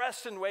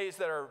expressed in ways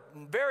that are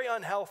very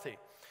unhealthy.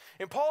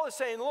 And Paul is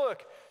saying,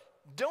 look,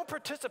 don't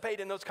participate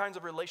in those kinds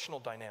of relational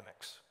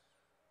dynamics.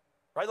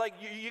 Right? Like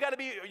you got to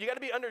be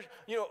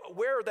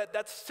aware that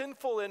that's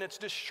sinful and it's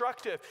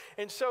destructive.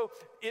 And so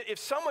if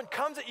someone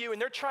comes at you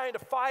and they're trying to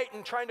fight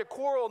and trying to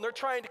quarrel and they're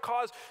trying to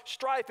cause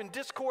strife and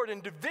discord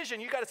and division,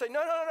 you got to say,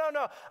 no,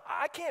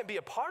 I can't be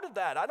a part of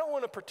that. I don't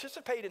want to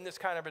participate in this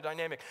kind of a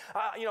dynamic.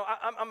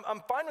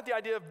 I'm fine with the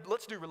idea of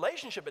let's do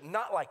relationship, but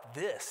not like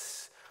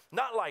this.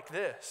 Not like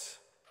this.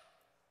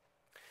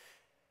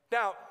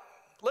 Now,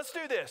 let's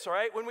do this, all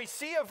right? When we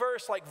see a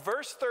verse like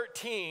verse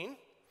 13,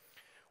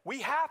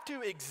 we have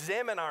to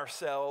examine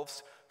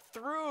ourselves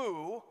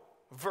through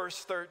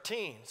verse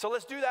 13. So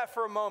let's do that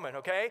for a moment,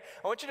 okay?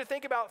 I want you to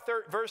think about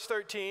verse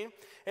 13,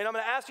 and I'm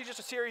going to ask you just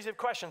a series of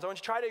questions. I want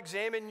you to try to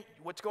examine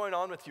what's going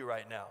on with you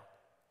right now.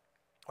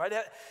 Right?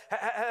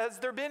 Has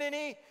there been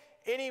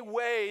any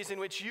ways in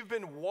which you've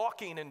been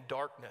walking in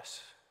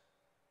darkness?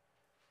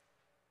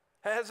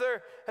 Has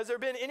there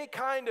been any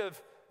kind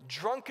of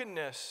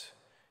drunkenness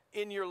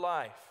in your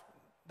life?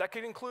 That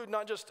could include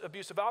not just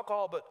abuse of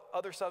alcohol, but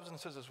other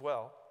substances as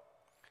well.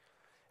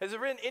 Has there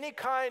been any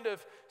kind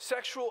of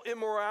sexual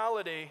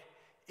immorality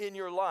in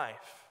your life?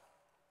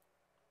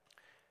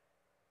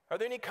 Are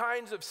there any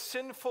kinds of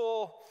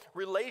sinful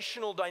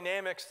relational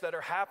dynamics that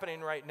are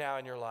happening right now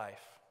in your life?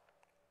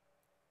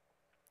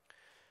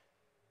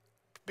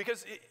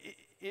 Because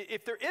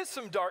if there is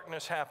some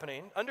darkness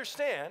happening,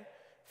 understand,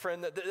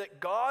 friend, that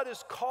God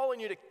is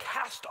calling you to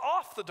cast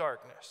off the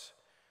darkness.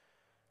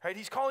 Right?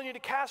 He's calling you to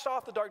cast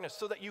off the darkness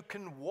so that you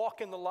can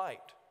walk in the light.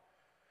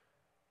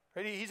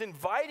 Right? He's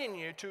inviting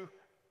you to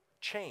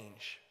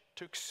change,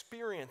 to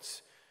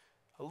experience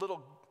a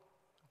little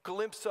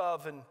glimpse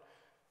of and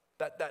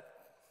that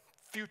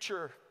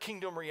future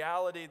kingdom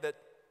reality that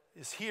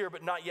is here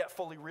but not yet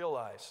fully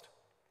realized.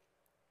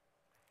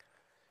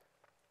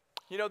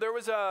 There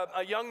was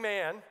a young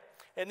man,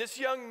 and this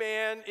young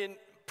man in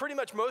pretty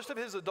much most of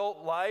his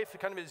adult life,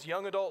 kind of his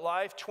young adult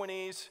life,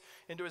 20s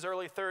into his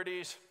early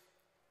 30s,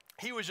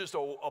 he was just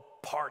a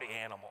party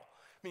animal.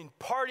 I mean,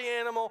 party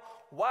animal,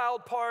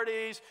 wild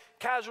parties,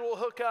 casual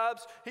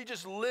hookups. He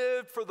just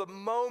lived for the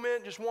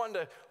moment, just wanting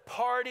to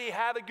party,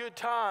 have a good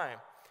time.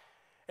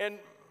 And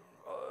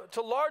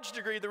to a large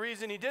degree, the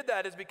reason he did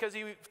that is because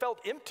he felt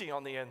empty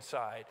on the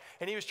inside.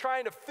 And he was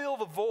trying to fill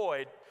the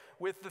void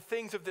with the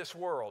things of this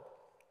world.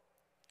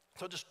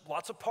 So just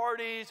lots of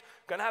parties,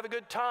 gonna have a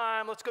good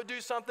time, let's go do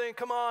something,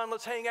 come on,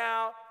 let's hang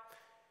out.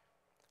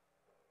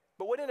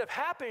 But what ended up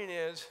happening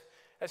is,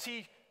 as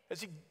he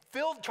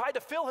tried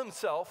to fill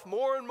himself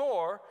more and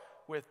more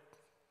with,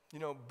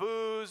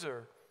 booze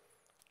or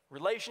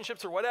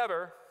relationships or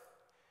whatever,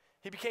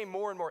 he became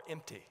more and more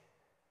empty.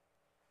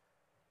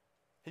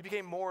 He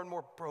became more and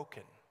more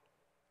broken.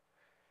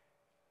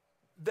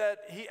 That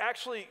he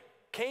actually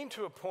came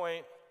to a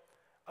point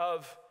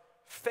of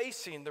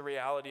facing the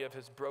reality of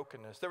his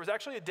brokenness. There was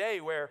actually a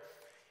day where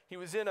he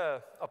was in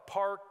a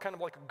park, kind of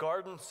like a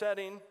garden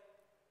setting,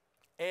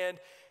 and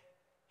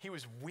he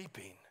was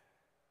weeping.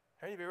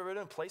 Have you ever been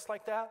in a place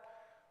like that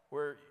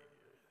where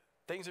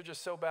things are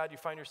just so bad you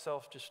find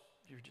yourself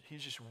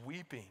he's just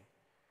weeping?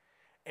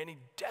 And he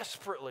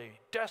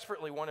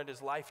desperately wanted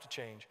his life to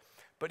change,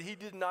 but he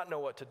did not know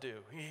what to do.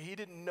 He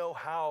didn't know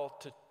how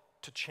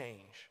to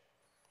change.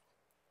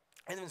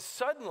 And then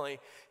suddenly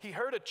he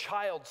heard a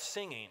child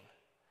singing.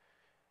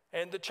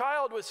 And the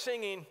child was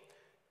singing,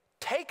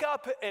 "Take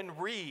up and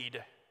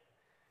read.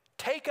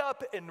 Take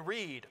up and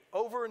read,"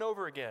 over and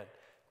over again.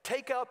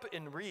 Take up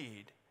and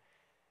read.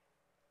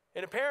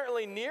 And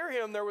apparently near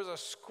him there was a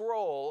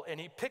scroll, and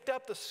he picked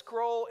up the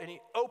scroll and he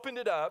opened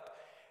it up,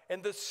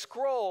 and the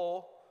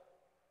scroll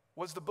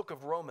was the book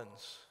of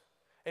Romans.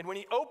 And when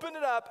he opened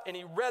it up and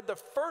he read, the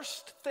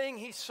first thing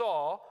he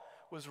saw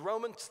was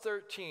Romans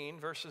 13,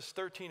 verses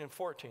 13 and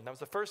 14. That was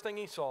the first thing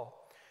he saw.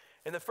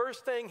 And the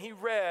first thing he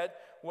read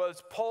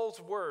was Paul's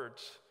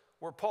words,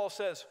 where Paul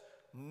says,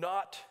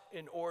 "Not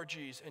in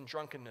orgies and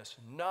drunkenness,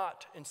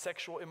 not in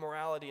sexual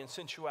immorality and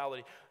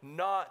sensuality,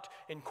 not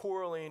in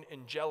quarreling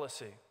and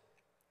jealousy."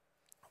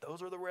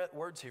 Those are the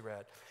words he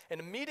read. And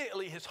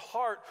immediately his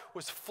heart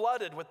was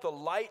flooded with the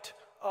light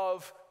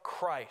of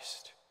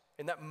Christ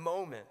in that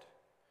moment.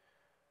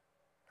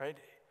 Right?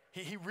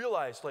 He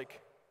realized,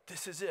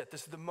 this is it.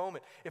 This is the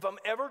moment. If I'm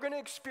ever going to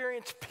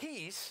experience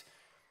peace,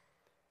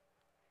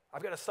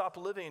 I've got to stop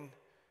living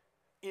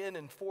in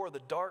and for the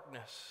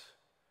darkness.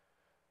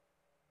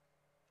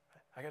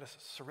 I got to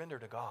surrender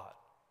to God.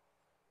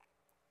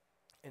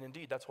 And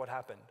indeed, that's what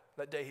happened.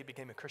 That day he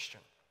became a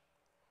Christian.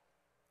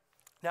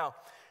 Now,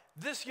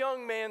 this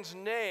young man's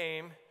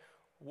name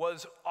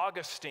was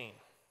Augustine.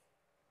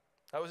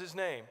 That was his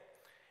name.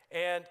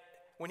 And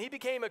when he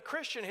became a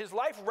Christian, his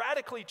life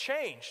radically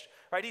changed,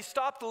 right? He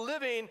stopped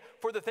living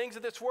for the things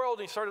of this world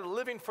and he started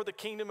living for the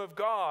kingdom of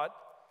God.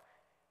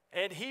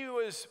 And he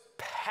was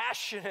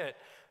passionate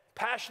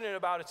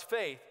about his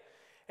faith.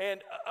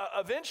 And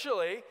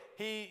eventually,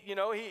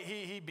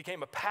 he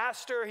became a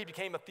pastor, he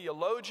became a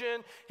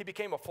theologian, he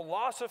became a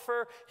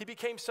philosopher, he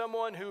became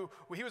someone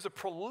he was a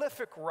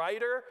prolific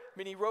writer. I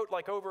mean, he wrote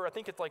over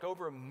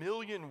 1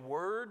 million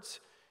words.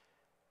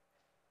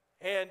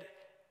 And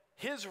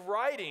his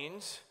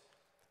writings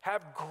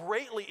have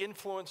greatly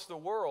influenced the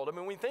world. I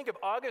mean, when we think of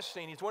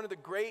Augustine, he's one of the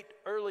great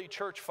early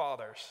church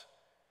fathers.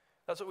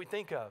 That's what we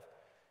think of.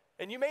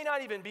 And you may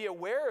not even be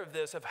aware of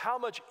this, of how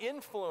much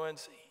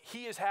influence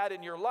he has had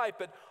in your life,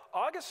 but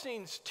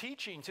Augustine's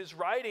teachings, his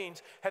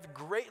writings, have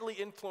greatly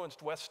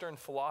influenced Western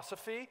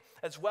philosophy,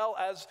 as well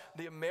as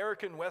the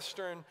American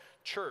Western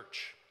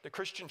church, the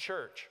Christian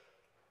church.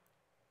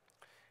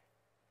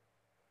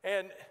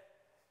 And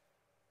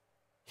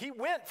he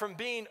went from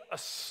being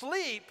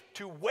asleep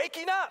to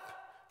waking up,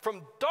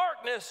 from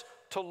darkness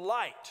to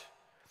light.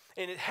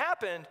 And it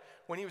happened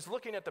when he was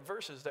looking at the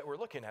verses that we're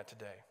looking at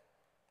today.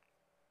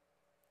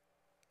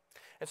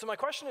 And so my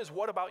question is,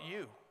 what about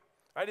you?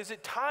 Right? Is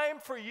it time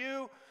for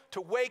you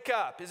to wake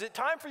up? Is it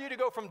time for you to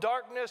go from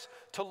darkness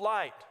to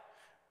light?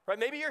 Right?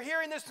 Maybe you're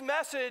hearing this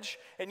message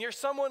and you're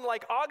someone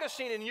like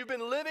Augustine and you've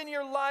been living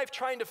your life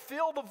trying to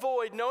fill the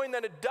void, knowing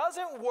that it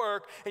doesn't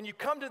work, and you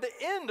come to the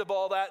end of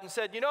all that and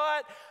said, you know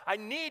what? I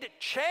need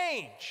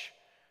change.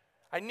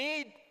 I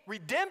need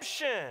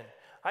redemption.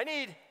 I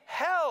need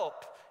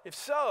help. If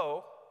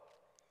so,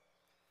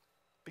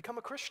 become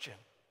a Christian.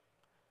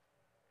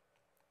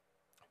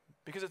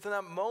 Because it's in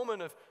that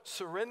moment of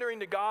surrendering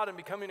to God and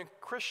becoming a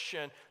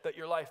Christian that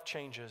your life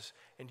changes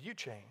and you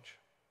change.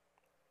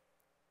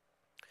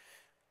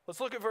 Let's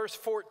look at verse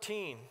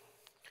 14.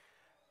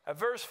 In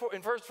verse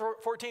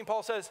 14,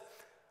 Paul says,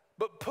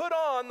 "But put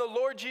on the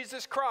Lord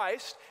Jesus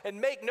Christ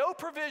and make no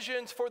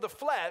provisions for the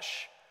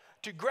flesh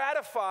to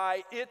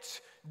gratify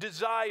its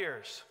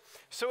desires."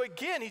 So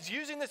again, he's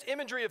using this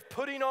imagery of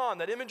putting on,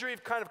 that imagery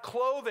of kind of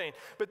clothing.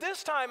 But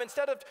this time,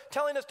 instead of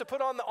telling us to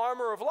put on the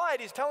armor of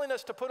light, he's telling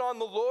us to put on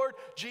the Lord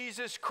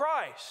Jesus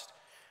Christ.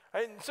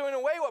 And so in a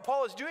way, what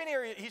Paul is doing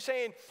here, he's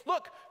saying,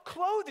 look,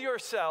 clothe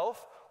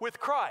yourself with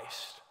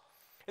Christ.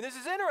 And this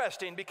is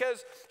interesting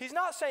because he's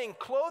not saying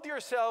clothe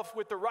yourself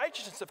with the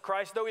righteousness of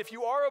Christ, though if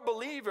you are a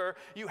believer,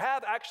 you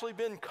have actually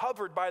been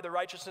covered by the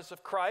righteousness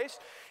of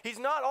Christ. He's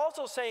not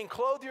also saying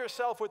clothe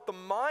yourself with the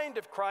mind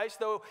of Christ,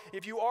 though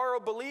if you are a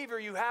believer,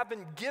 you have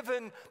been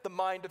given the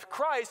mind of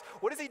Christ.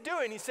 What is he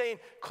doing? He's saying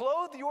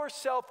clothe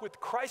yourself with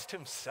Christ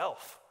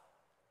himself.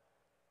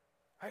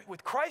 Right?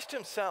 With Christ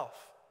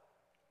himself.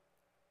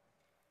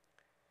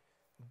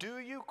 Do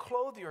you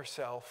clothe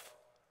yourself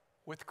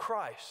with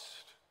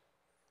Christ?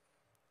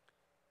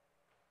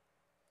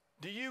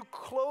 Do you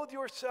clothe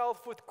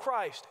yourself with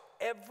Christ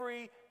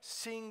every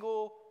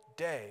single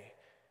day?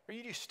 Or do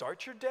you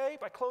start your day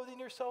by clothing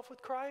yourself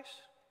with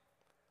Christ?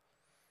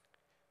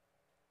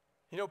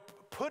 You know,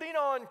 putting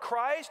on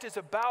Christ is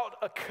about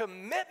a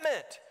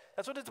commitment.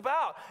 That's what it's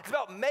about. It's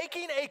about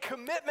making a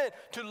commitment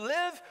to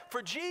live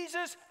for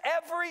Jesus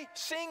every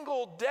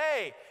single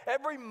day,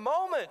 every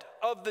moment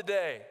of the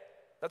day.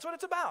 That's what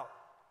it's about.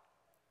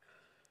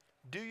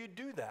 Do you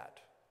do that?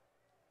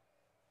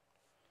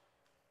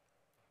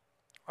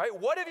 Right?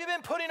 What have you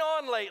been putting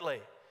on lately?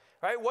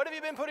 Right? What have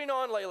you been putting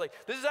on lately?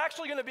 This is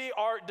actually going to be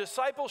our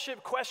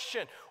discipleship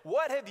question.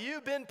 What have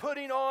you been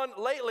putting on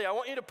lately? I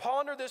want you to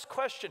ponder this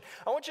question.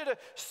 I want you to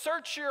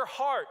search your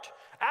heart.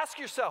 Ask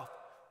yourself,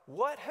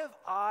 what have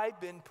I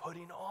been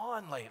putting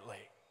on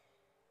lately?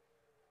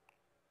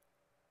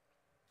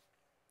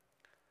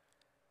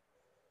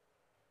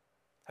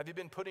 Have you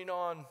been putting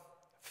on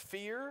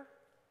fear?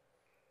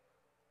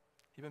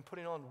 You've been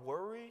putting on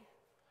worry?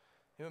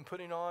 You've been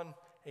putting on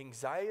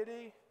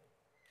anxiety?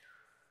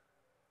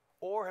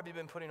 Or have you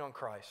been putting on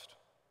Christ?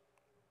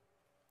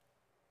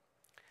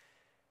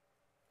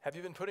 Have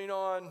you been putting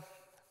on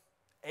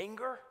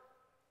anger?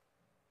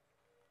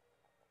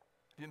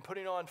 Have you been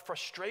putting on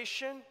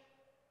frustration?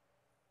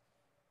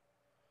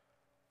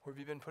 Or have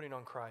you been putting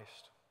on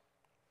Christ?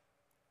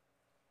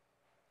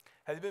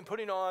 Have you been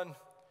putting on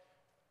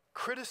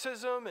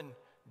criticism and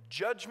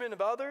judgment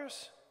of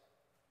others?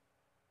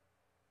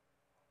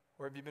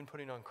 Or have you been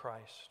putting on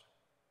Christ?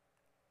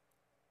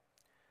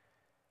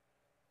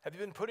 Have you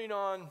been putting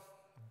on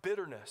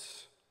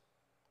bitterness,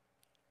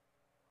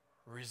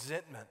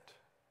 resentment,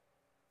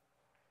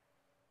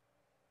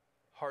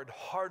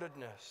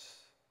 hard-heartedness,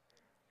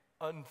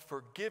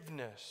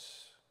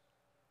 unforgiveness?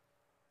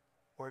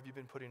 Or have you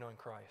been putting on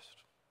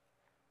Christ?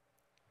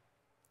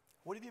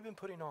 What have you been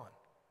putting on?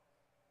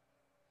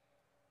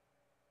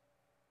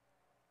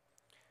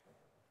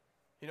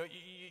 You know,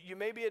 you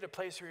may be at a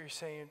place where you're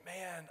saying,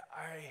 man,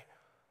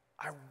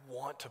 I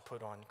want to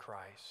put on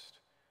Christ.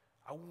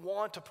 I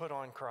want to put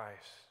on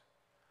Christ,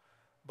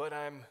 but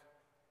I'm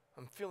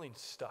feeling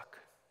stuck.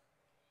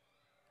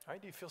 All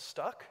right, do you feel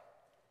stuck?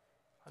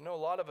 I know a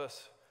lot of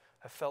us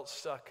have felt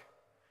stuck.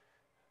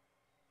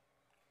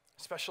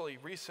 especially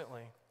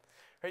recently.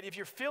 Right? If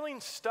you're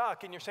feeling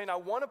stuck and you're saying, I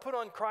want to put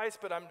on Christ,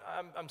 but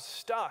I'm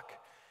stuck,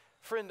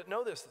 friend,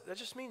 know this. That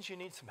just means you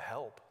need some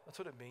help. That's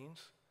what it means.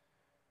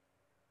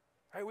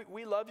 Right?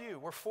 We love you.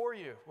 We're for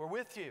you. We're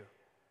with you.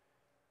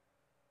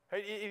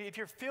 Right? If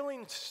you're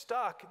feeling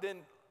stuck,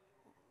 then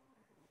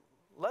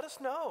let us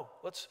know.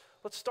 Let's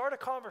start a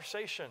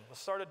conversation.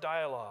 Let's start a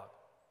dialogue.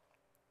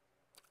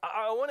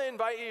 I want to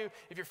invite you,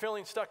 if you're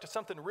feeling stuck, to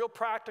something real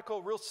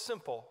practical, real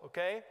simple,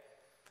 okay?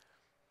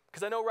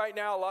 Because I know right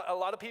now a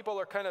lot of people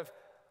are kind of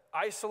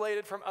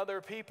isolated from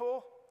other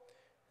people,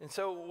 and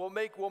so we'll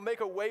make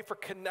a way for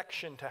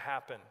connection to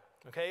happen,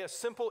 okay? A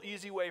simple,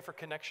 easy way for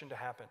connection to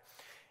happen.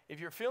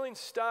 If you're feeling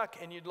stuck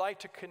and you'd like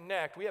to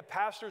connect, we have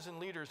pastors and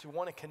leaders who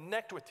want to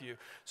connect with you.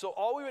 So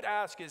all we would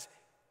ask is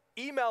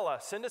email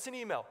us, send us an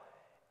email,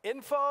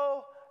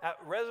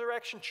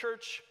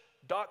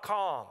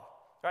 info@resurrectionchurch.com.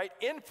 Right?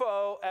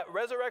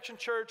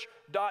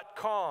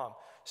 info@resurrectionchurch.com.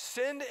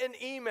 Send an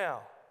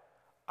email.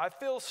 I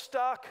feel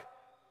stuck.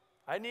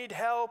 I need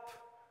help.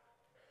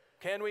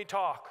 Can we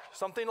talk?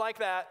 Something like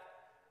that.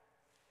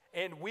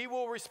 And we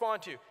will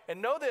respond to you. And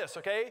know this,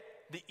 okay?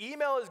 The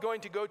email is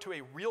going to go to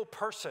a real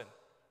person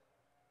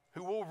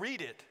who will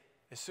read it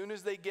as soon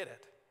as they get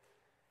it.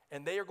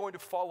 And they are going to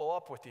follow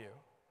up with you.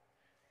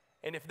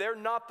 And if they're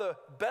not the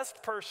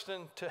best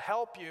person to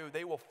help you,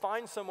 they will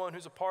find someone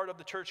who's a part of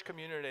the church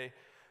community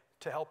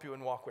to help you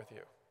and walk with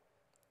you.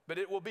 But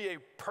it will be a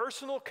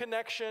personal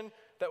connection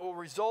that will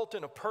result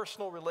in a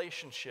personal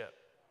relationship.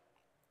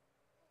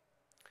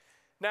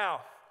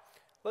 Now,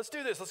 let's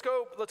do this. Let's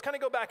kind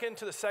of go back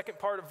into the second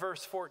part of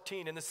verse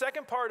 14. In the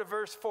second part of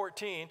verse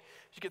 14,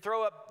 you could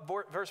throw up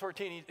verse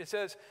 14, it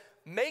says,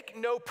 make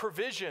no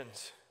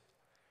provisions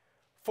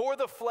for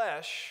the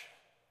flesh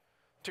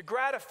to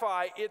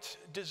gratify its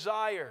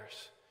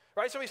desires.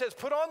 Right, so he says,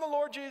 put on the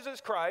Lord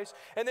Jesus Christ,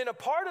 and then a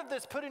part of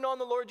this putting on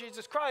the Lord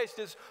Jesus Christ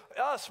is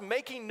us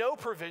making no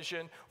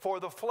provision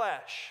for the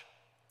flesh.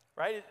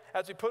 Right,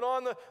 as we put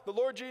on the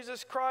Lord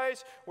Jesus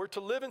Christ, we're to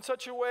live in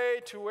such a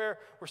way to where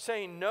we're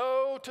saying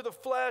no to the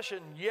flesh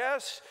and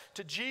yes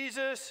to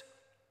Jesus.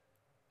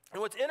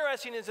 And what's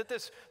interesting is that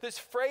this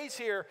phrase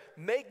here,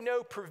 make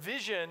no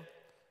provision,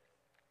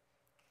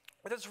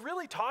 what it's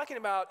really talking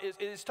about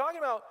is talking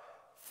about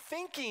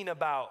thinking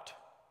about,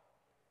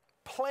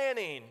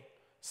 planning,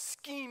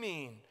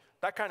 scheming,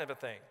 that kind of a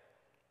thing.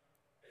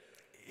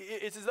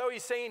 It's as though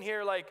he's saying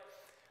here, like,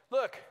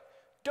 look,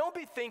 don't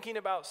be thinking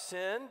about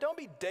sin. Don't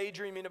be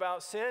daydreaming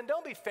about sin.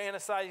 Don't be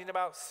fantasizing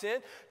about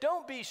sin.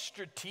 Don't be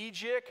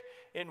strategic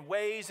in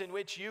ways in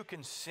which you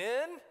can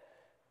sin.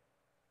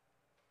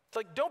 It's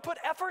like, don't put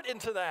effort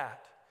into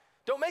that.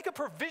 Don't make a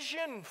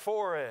provision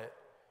for it.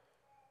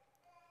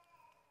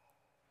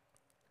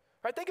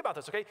 Right, think about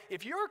this, okay?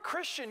 If you're a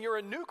Christian, you're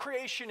a new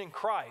creation in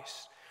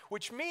Christ,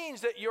 which means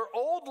that your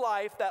old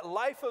life, that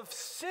life of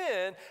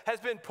sin,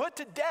 has been put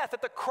to death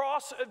at the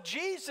cross of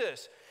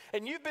Jesus.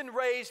 And you've been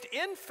raised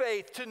in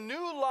faith to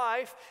new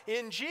life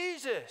in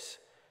Jesus.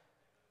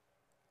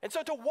 And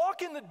so to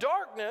walk in the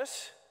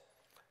darkness,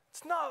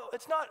 it's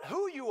not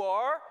who you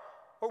are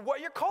or what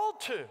you're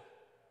called to.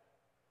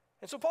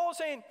 And so Paul is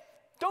saying,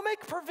 don't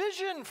make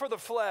provision for the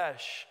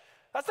flesh.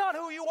 That's not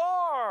who you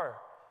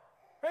are.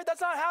 Right?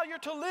 That's not how you're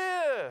to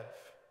live.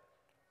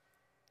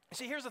 You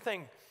see, here's the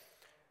thing.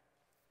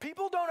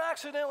 People don't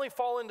accidentally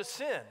fall into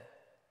sin,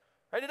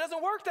 right? It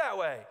doesn't work that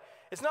way.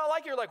 It's not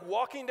like you're like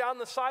walking down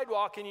the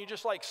sidewalk and you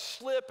just like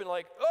slip and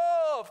like,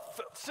 oh,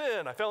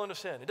 sin, I fell into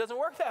sin. It doesn't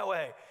work that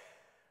way,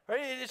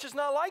 right? It's just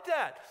not like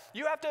that.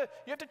 You have to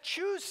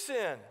choose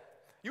sin.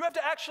 You have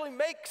to actually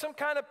make some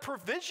kind of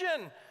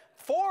provision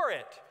for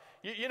it.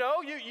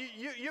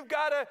 You've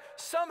got to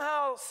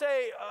somehow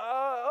say,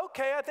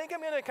 okay, I think I'm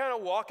going to kind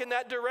of walk in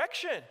that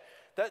direction.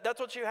 That's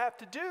what you have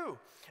to do.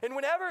 And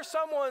whenever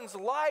someone's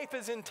life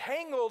is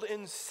entangled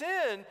in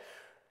sin,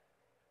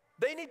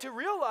 they need to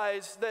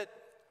realize that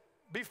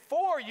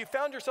before you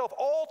found yourself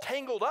all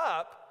tangled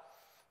up,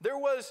 there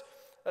was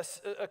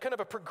a kind of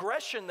a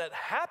progression that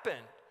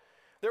happened.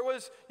 There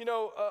was,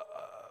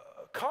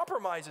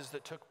 compromises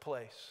that took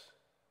place.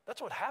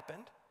 That's what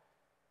happened.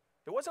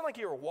 It wasn't like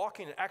you were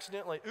walking and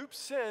accidentally, oops,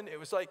 sin. It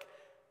was like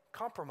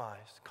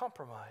compromise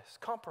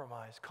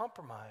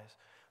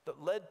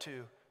that led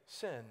to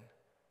sin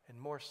and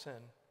more sin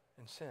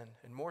and sin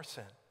and more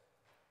sin.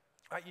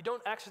 Right? You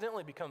don't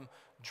accidentally become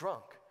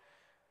drunk.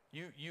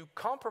 You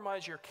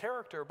compromise your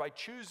character by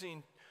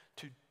choosing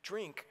to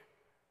drink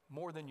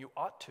more than you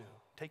ought to,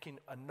 taking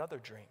another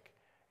drink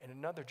and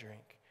another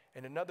drink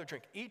and another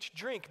drink. Each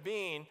drink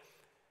being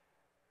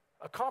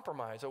a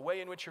compromise, a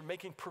way in which you're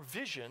making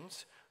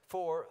provisions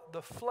for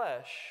the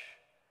flesh,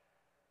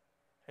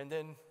 and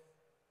then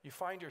you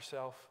find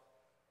yourself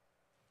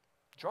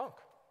drunk.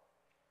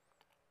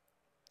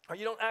 Or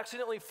you don't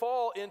accidentally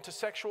fall into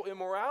sexual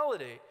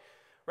immorality.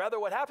 Rather,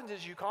 what happens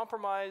is you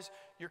compromise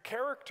your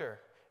character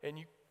and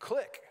you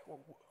click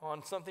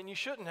on something you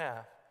shouldn't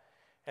have.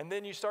 And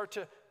then you start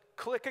to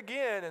click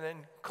again and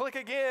then click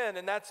again,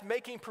 and that's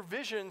making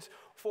provisions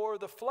for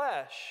the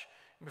flesh.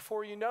 And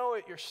before you know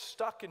it, you're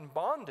stuck in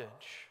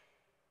bondage.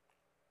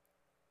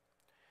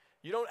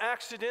 You don't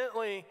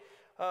accidentally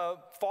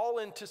fall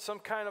into some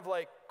kind of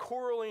like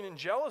quarreling and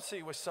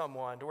jealousy with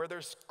someone to where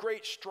there's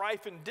great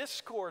strife and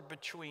discord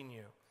between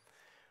you.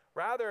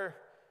 Rather,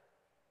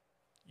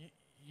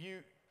 you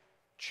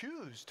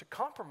choose to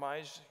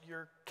compromise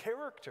your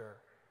character.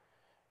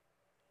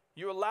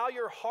 You allow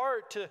your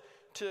heart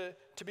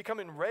to become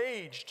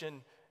enraged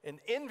and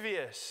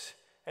envious,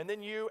 and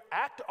then you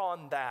act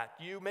on that.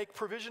 You make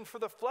provision for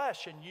the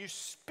flesh, and you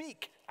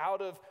speak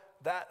out of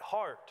that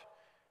heart.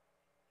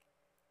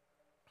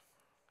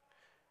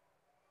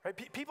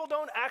 Right? People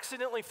don't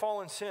accidentally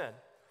fall in sin.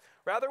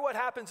 Rather, what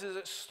happens is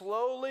that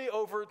slowly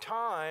over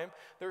time,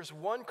 there's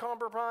one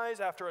compromise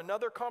after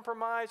another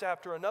compromise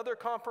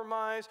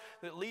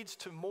that leads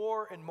to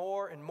more and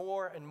more and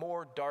more and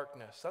more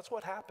darkness. That's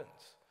what happens.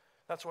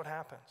 That's what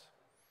happens.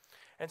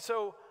 And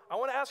so I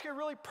want to ask you a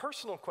really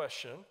personal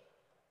question.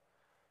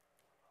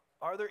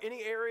 Are there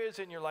any areas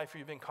in your life where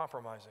you've been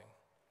compromising?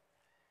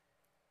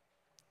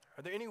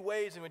 Are there any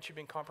ways in which you've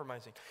been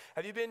compromising?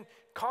 Have you been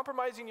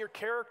compromising your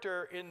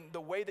character in the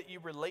way that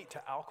you relate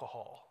to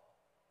alcohol?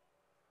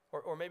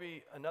 Or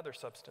maybe another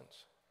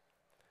substance?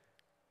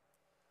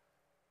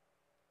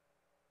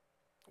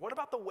 What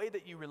about the way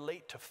that you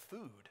relate to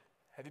food?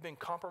 Have you been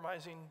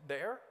compromising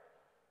there?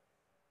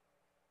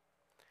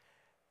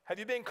 Have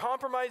you been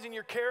compromising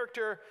your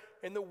character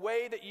in the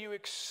way that you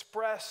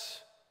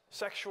express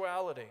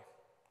sexuality?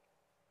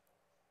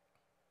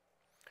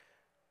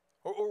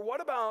 Or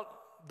what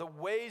about the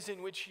ways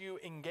in which you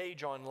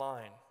engage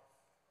online?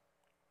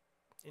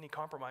 Any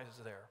compromises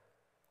there?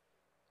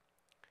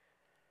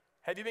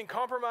 Have you been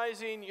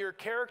compromising your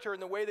character in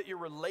the way that you're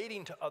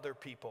relating to other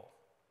people?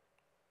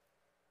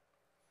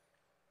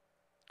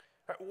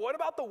 What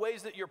about the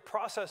ways that you're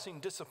processing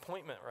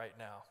disappointment right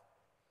now?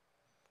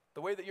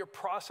 The way that you're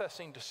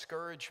processing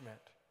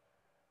discouragement?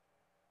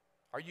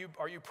 Are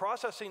you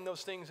processing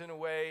those things in a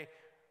way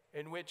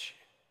in which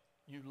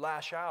you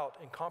lash out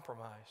and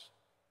compromise?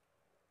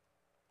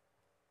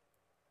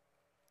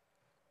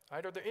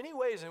 Right? Are there any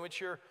ways in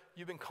which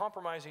you've been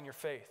compromising your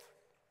faith?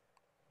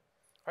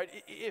 Right?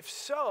 If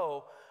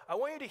so, I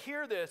want you to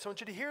hear this. I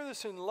want you to hear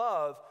this in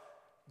love.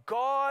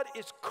 God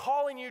is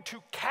calling you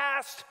to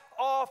cast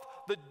off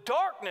the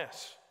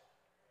darkness.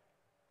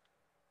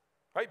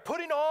 Right?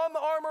 Putting on the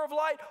armor of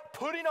light,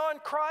 putting on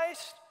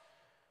Christ.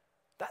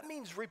 That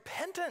means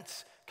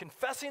repentance,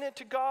 confessing it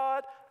to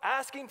God,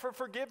 asking for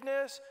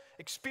forgiveness,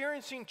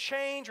 experiencing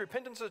change.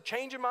 Repentance is a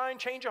change of mind,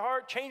 change of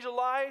heart, change of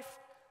life.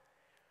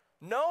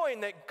 Knowing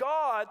that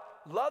God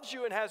loves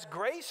you and has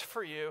grace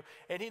for you,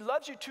 and He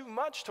loves you too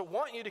much to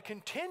want you to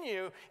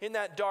continue in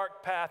that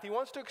dark path. He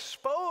wants to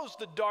expose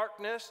the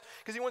darkness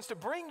because He wants to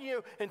bring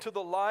you into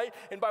the light.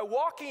 And by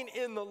walking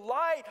in the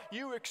light,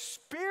 you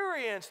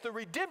experience the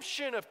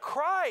redemption of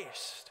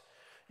Christ.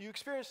 You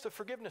experience the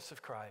forgiveness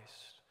of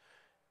Christ.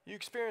 You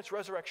experience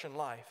resurrection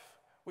life,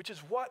 which is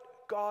what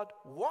God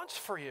wants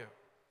for you.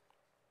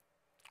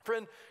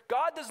 Friend,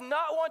 God does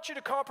not want you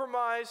to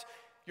compromise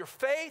your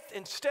faith.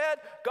 Instead,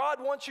 God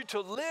wants you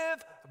to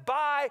live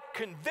by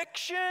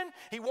conviction.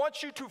 He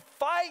wants you to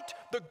fight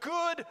the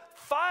good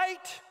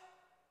fight.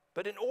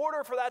 But in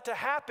order for that to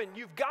happen,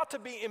 you've got to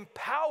be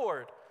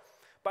empowered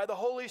by the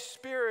Holy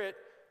Spirit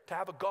to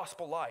have a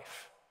gospel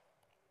life.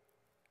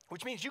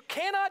 Which means you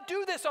cannot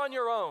do this on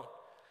your own.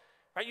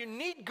 Right? You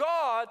need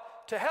God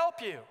to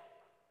help you.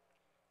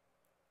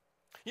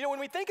 You know, when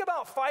we think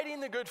about fighting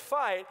the good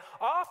fight,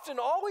 often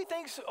all we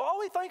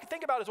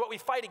think about is what we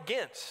fight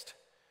against.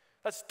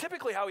 That's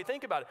typically how we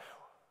think about it.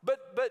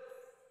 But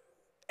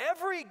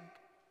every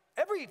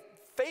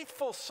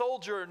faithful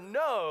soldier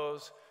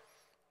knows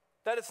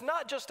that it's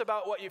not just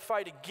about what you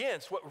fight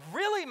against. What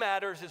really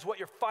matters is what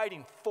you're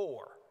fighting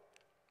for.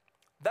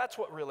 That's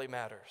what really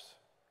matters.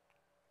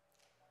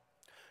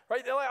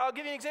 Right? I'll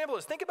give you an example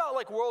of this. Think about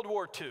like World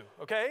War II,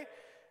 okay?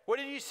 What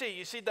did you see?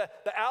 You see the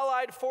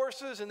Allied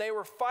forces, and they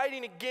were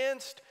fighting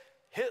against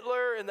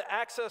Hitler and the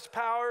Axis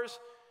powers.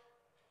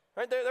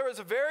 Right? There was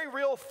a very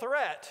real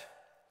threat.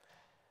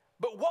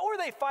 But what were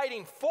they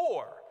fighting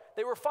for?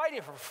 They were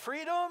fighting for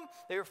freedom.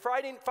 They were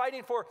fighting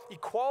for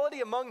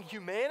equality among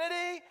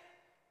humanity.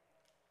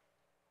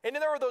 And then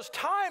there were those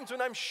times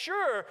when I'm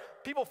sure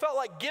people felt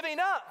like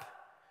giving up.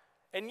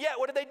 And yet,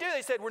 what did they do?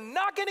 They said, we're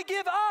not going to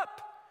give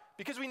up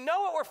because we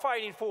know what we're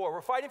fighting for.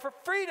 We're fighting for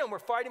freedom. We're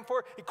fighting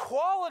for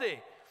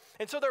equality.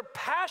 And so their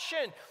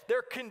passion,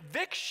 their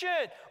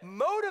conviction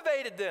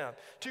motivated them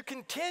to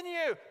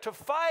continue to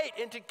fight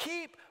and to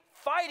keep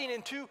fighting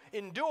and to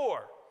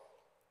endure.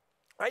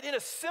 Right? In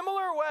a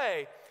similar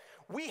way,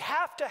 we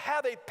have to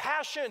have a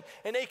passion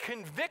and a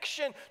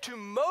conviction to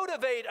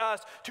motivate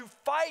us to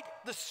fight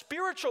the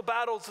spiritual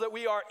battles that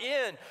we are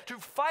in, to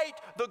fight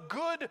the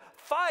good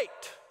fight.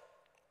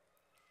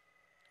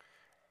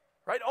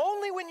 Right?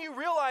 Only when you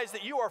realize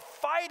that you are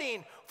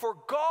fighting for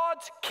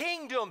God's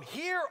kingdom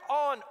here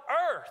on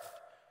earth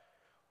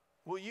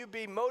will you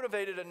be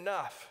motivated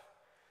enough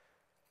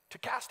to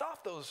cast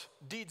off those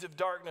deeds of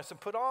darkness and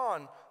put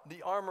on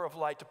the armor of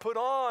light, to put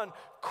on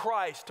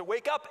Christ, to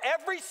wake up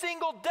every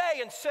single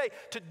day and say,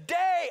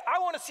 today I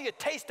want to see a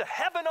taste of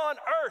heaven on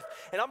earth,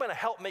 and I'm going to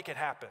help make it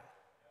happen.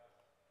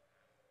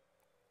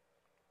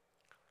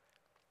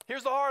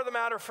 Here's the heart of the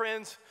matter,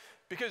 friends.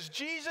 Because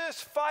Jesus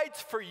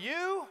fights for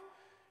you,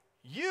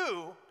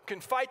 you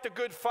can fight the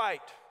good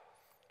fight.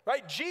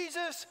 Right?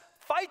 Jesus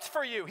fights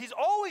for you. He's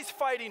always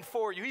fighting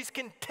for you. He's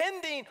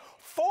contending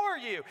for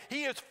you.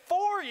 He is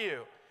for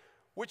you,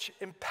 which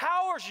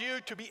empowers you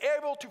to be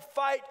able to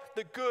fight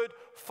the good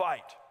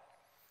fight.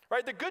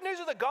 Right? The good news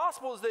of the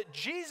gospel is that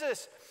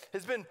Jesus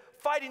has been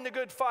fighting the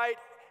good fight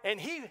and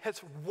he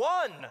has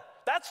won.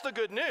 That's the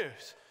good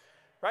news.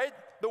 Right?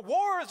 The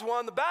war is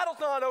won, the battle's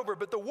not over,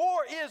 but the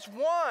war is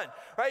won.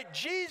 Right?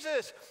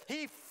 Jesus,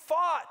 he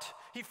fought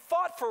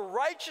for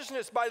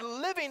righteousness by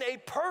living a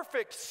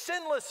perfect,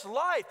 sinless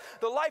life,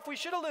 the life we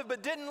should have lived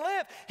but didn't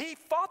live. He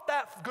fought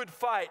that good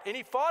fight, and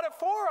he fought it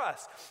for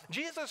us.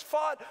 Jesus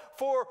fought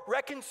for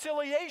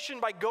reconciliation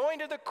by going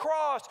to the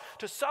cross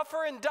to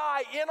suffer and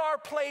die in our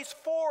place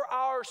for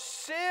our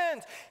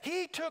sins.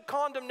 He took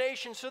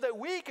condemnation so that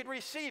we could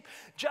receive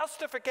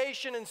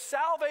justification and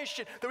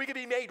salvation, that we could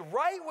be made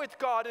right with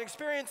God and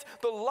experience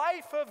the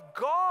life of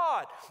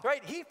God.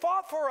 Right? He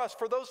fought for us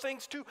for those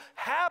things to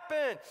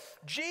happen.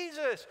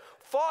 Jesus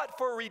fought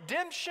for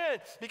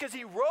redemption because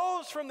he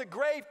rose from the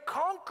grave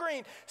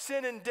conquering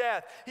sin and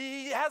death.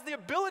 He has the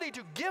ability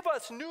to give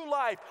us new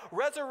life,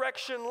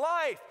 resurrection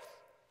life.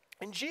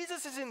 And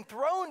Jesus is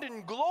enthroned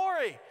in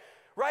glory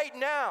right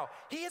now.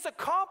 He has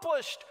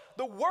accomplished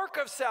the work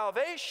of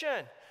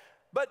salvation,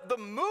 but the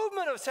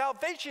movement of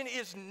salvation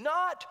is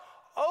not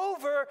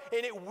over,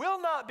 and it will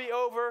not be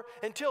over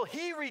until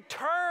he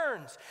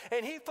returns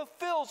and he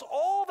fulfills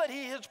all that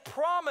he has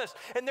promised.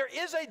 And there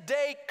is a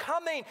day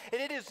coming,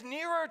 and it is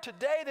nearer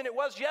today than it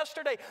was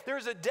yesterday. There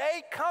is a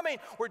day coming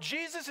where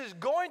Jesus is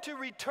going to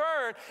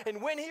return,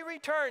 and when he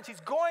returns,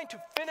 he's going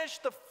to finish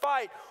the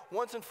fight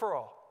once and for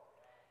all.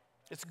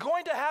 It's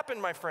going to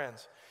happen, my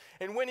friends.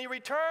 And when he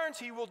returns,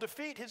 he will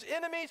defeat his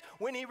enemies.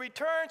 When he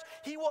returns,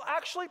 he will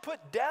actually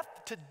put death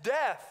to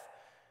death.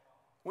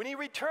 When he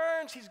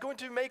returns, he's going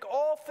to make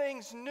all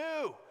things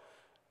new.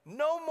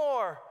 No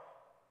more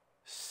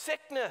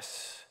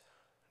sickness.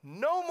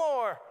 No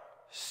more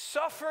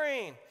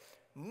suffering.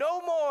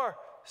 No more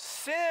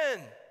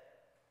sin.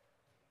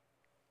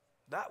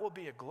 That will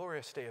be a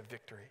glorious day of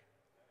victory.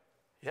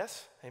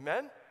 Yes?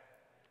 Amen?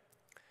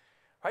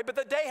 Right, but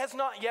the day has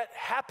not yet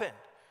happened,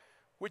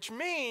 which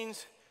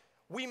means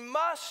we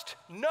must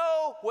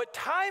know what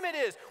time it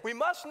is. We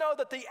must know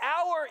that the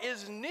hour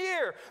is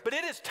near, but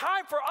it is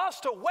time for us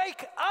to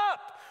wake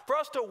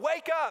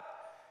up,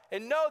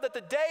 and know that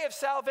the day of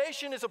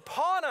salvation is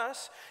upon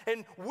us,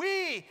 and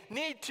we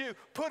need to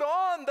put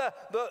on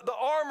the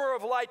armor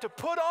of light, to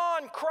put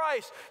on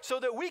Christ so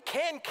that we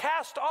can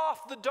cast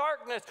off the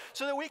darkness,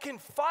 so that we can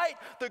fight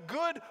the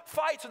good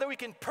fight, so that we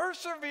can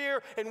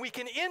persevere and we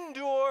can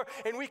endure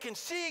and we can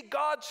see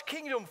God's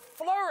kingdom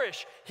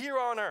flourish here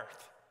on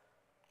earth.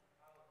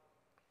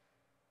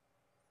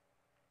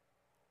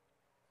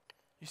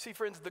 You see,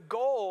 friends, the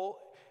goal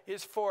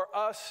is for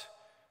us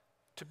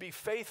to be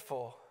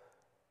faithful.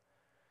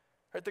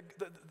 Right?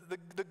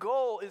 The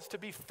goal is to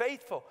be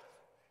faithful,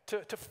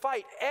 to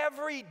fight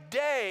every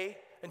day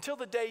until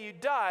the day you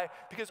die,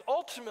 because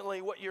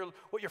ultimately what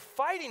you're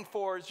fighting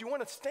for is you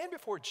want to stand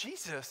before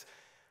Jesus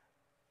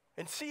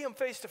and see him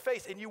face to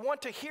face, and you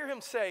want to hear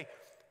him say,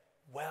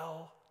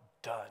 "Well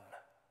done.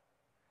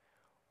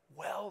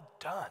 Well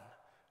done,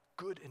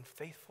 good and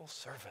faithful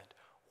servant.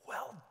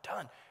 Well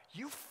done.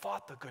 You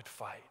fought the good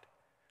fight.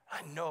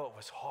 I know it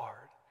was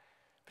hard,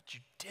 but you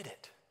did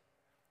it.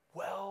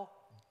 Well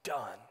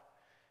done."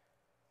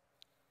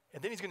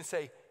 And then he's going to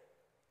say,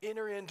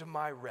 "Enter into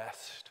my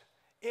rest.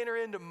 Enter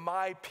into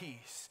my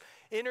peace.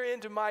 Enter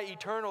into my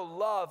eternal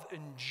love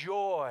and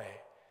joy."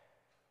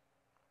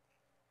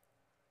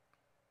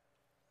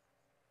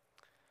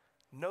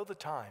 Know the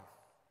time.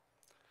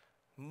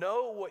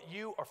 Know what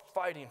you are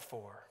fighting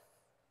for,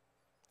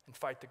 and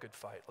fight the good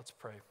fight. Let's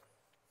pray.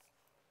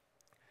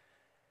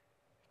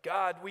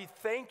 God, we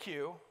thank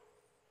you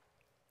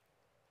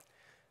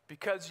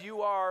because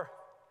you are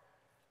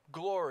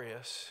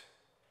glorious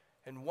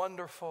and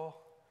wonderful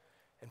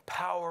and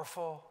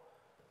powerful.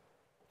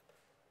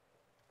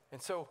 And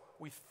so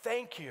we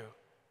thank you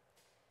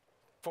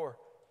for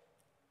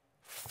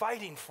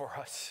fighting for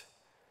us.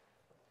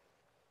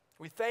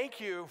 We thank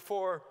you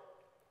for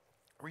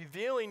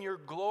revealing your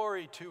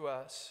glory to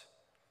us.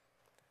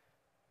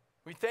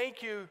 We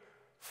thank you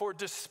for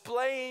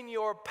displaying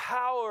your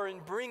power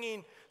and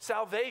bringing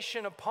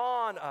salvation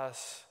upon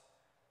us.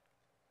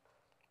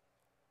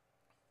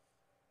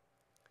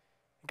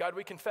 God,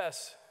 we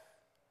confess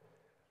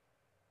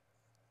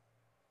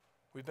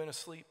we've been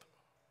asleep.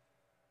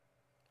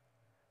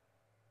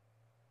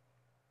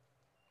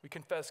 We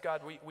confess,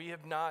 God, we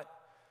have not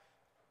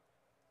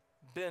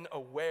been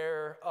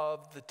aware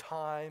of the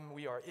time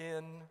we are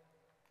in.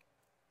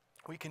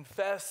 We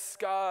confess,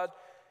 God,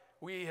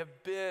 we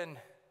have been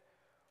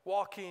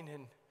walking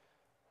in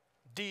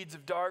deeds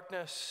of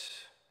darkness.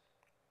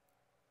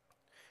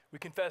 We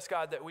confess,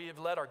 God, that we have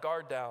let our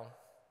guard down.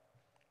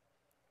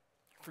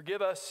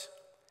 Forgive us.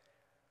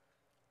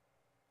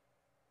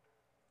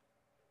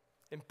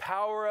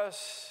 Empower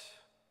us.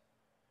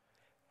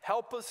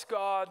 Help us,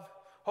 God.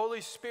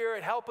 Holy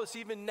Spirit, help us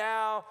even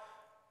now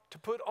to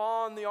put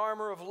on the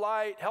armor of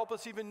light. Help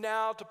us even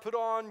now to put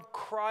on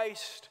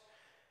Christ.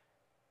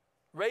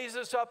 Raise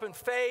us up in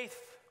faith.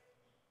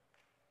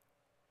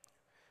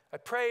 I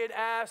pray and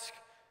ask,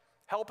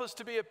 help us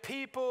to be a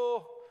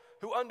people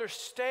who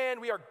understand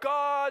we are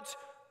God's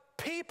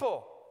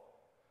people.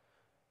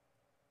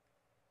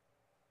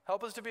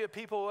 Help us to be a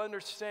people who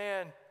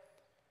understand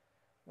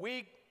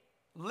we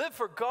live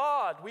for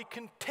God. We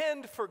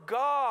contend for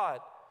God.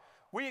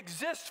 We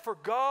exist for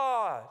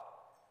God.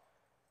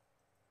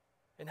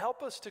 And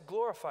help us to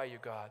glorify you,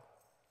 God.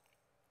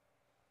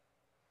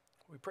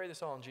 We pray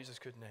this all in Jesus'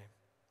 good name.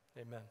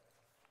 Amen.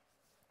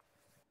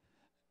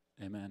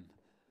 Amen.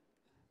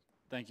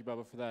 Thank you,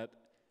 Bubba, for that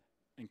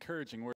encouraging word.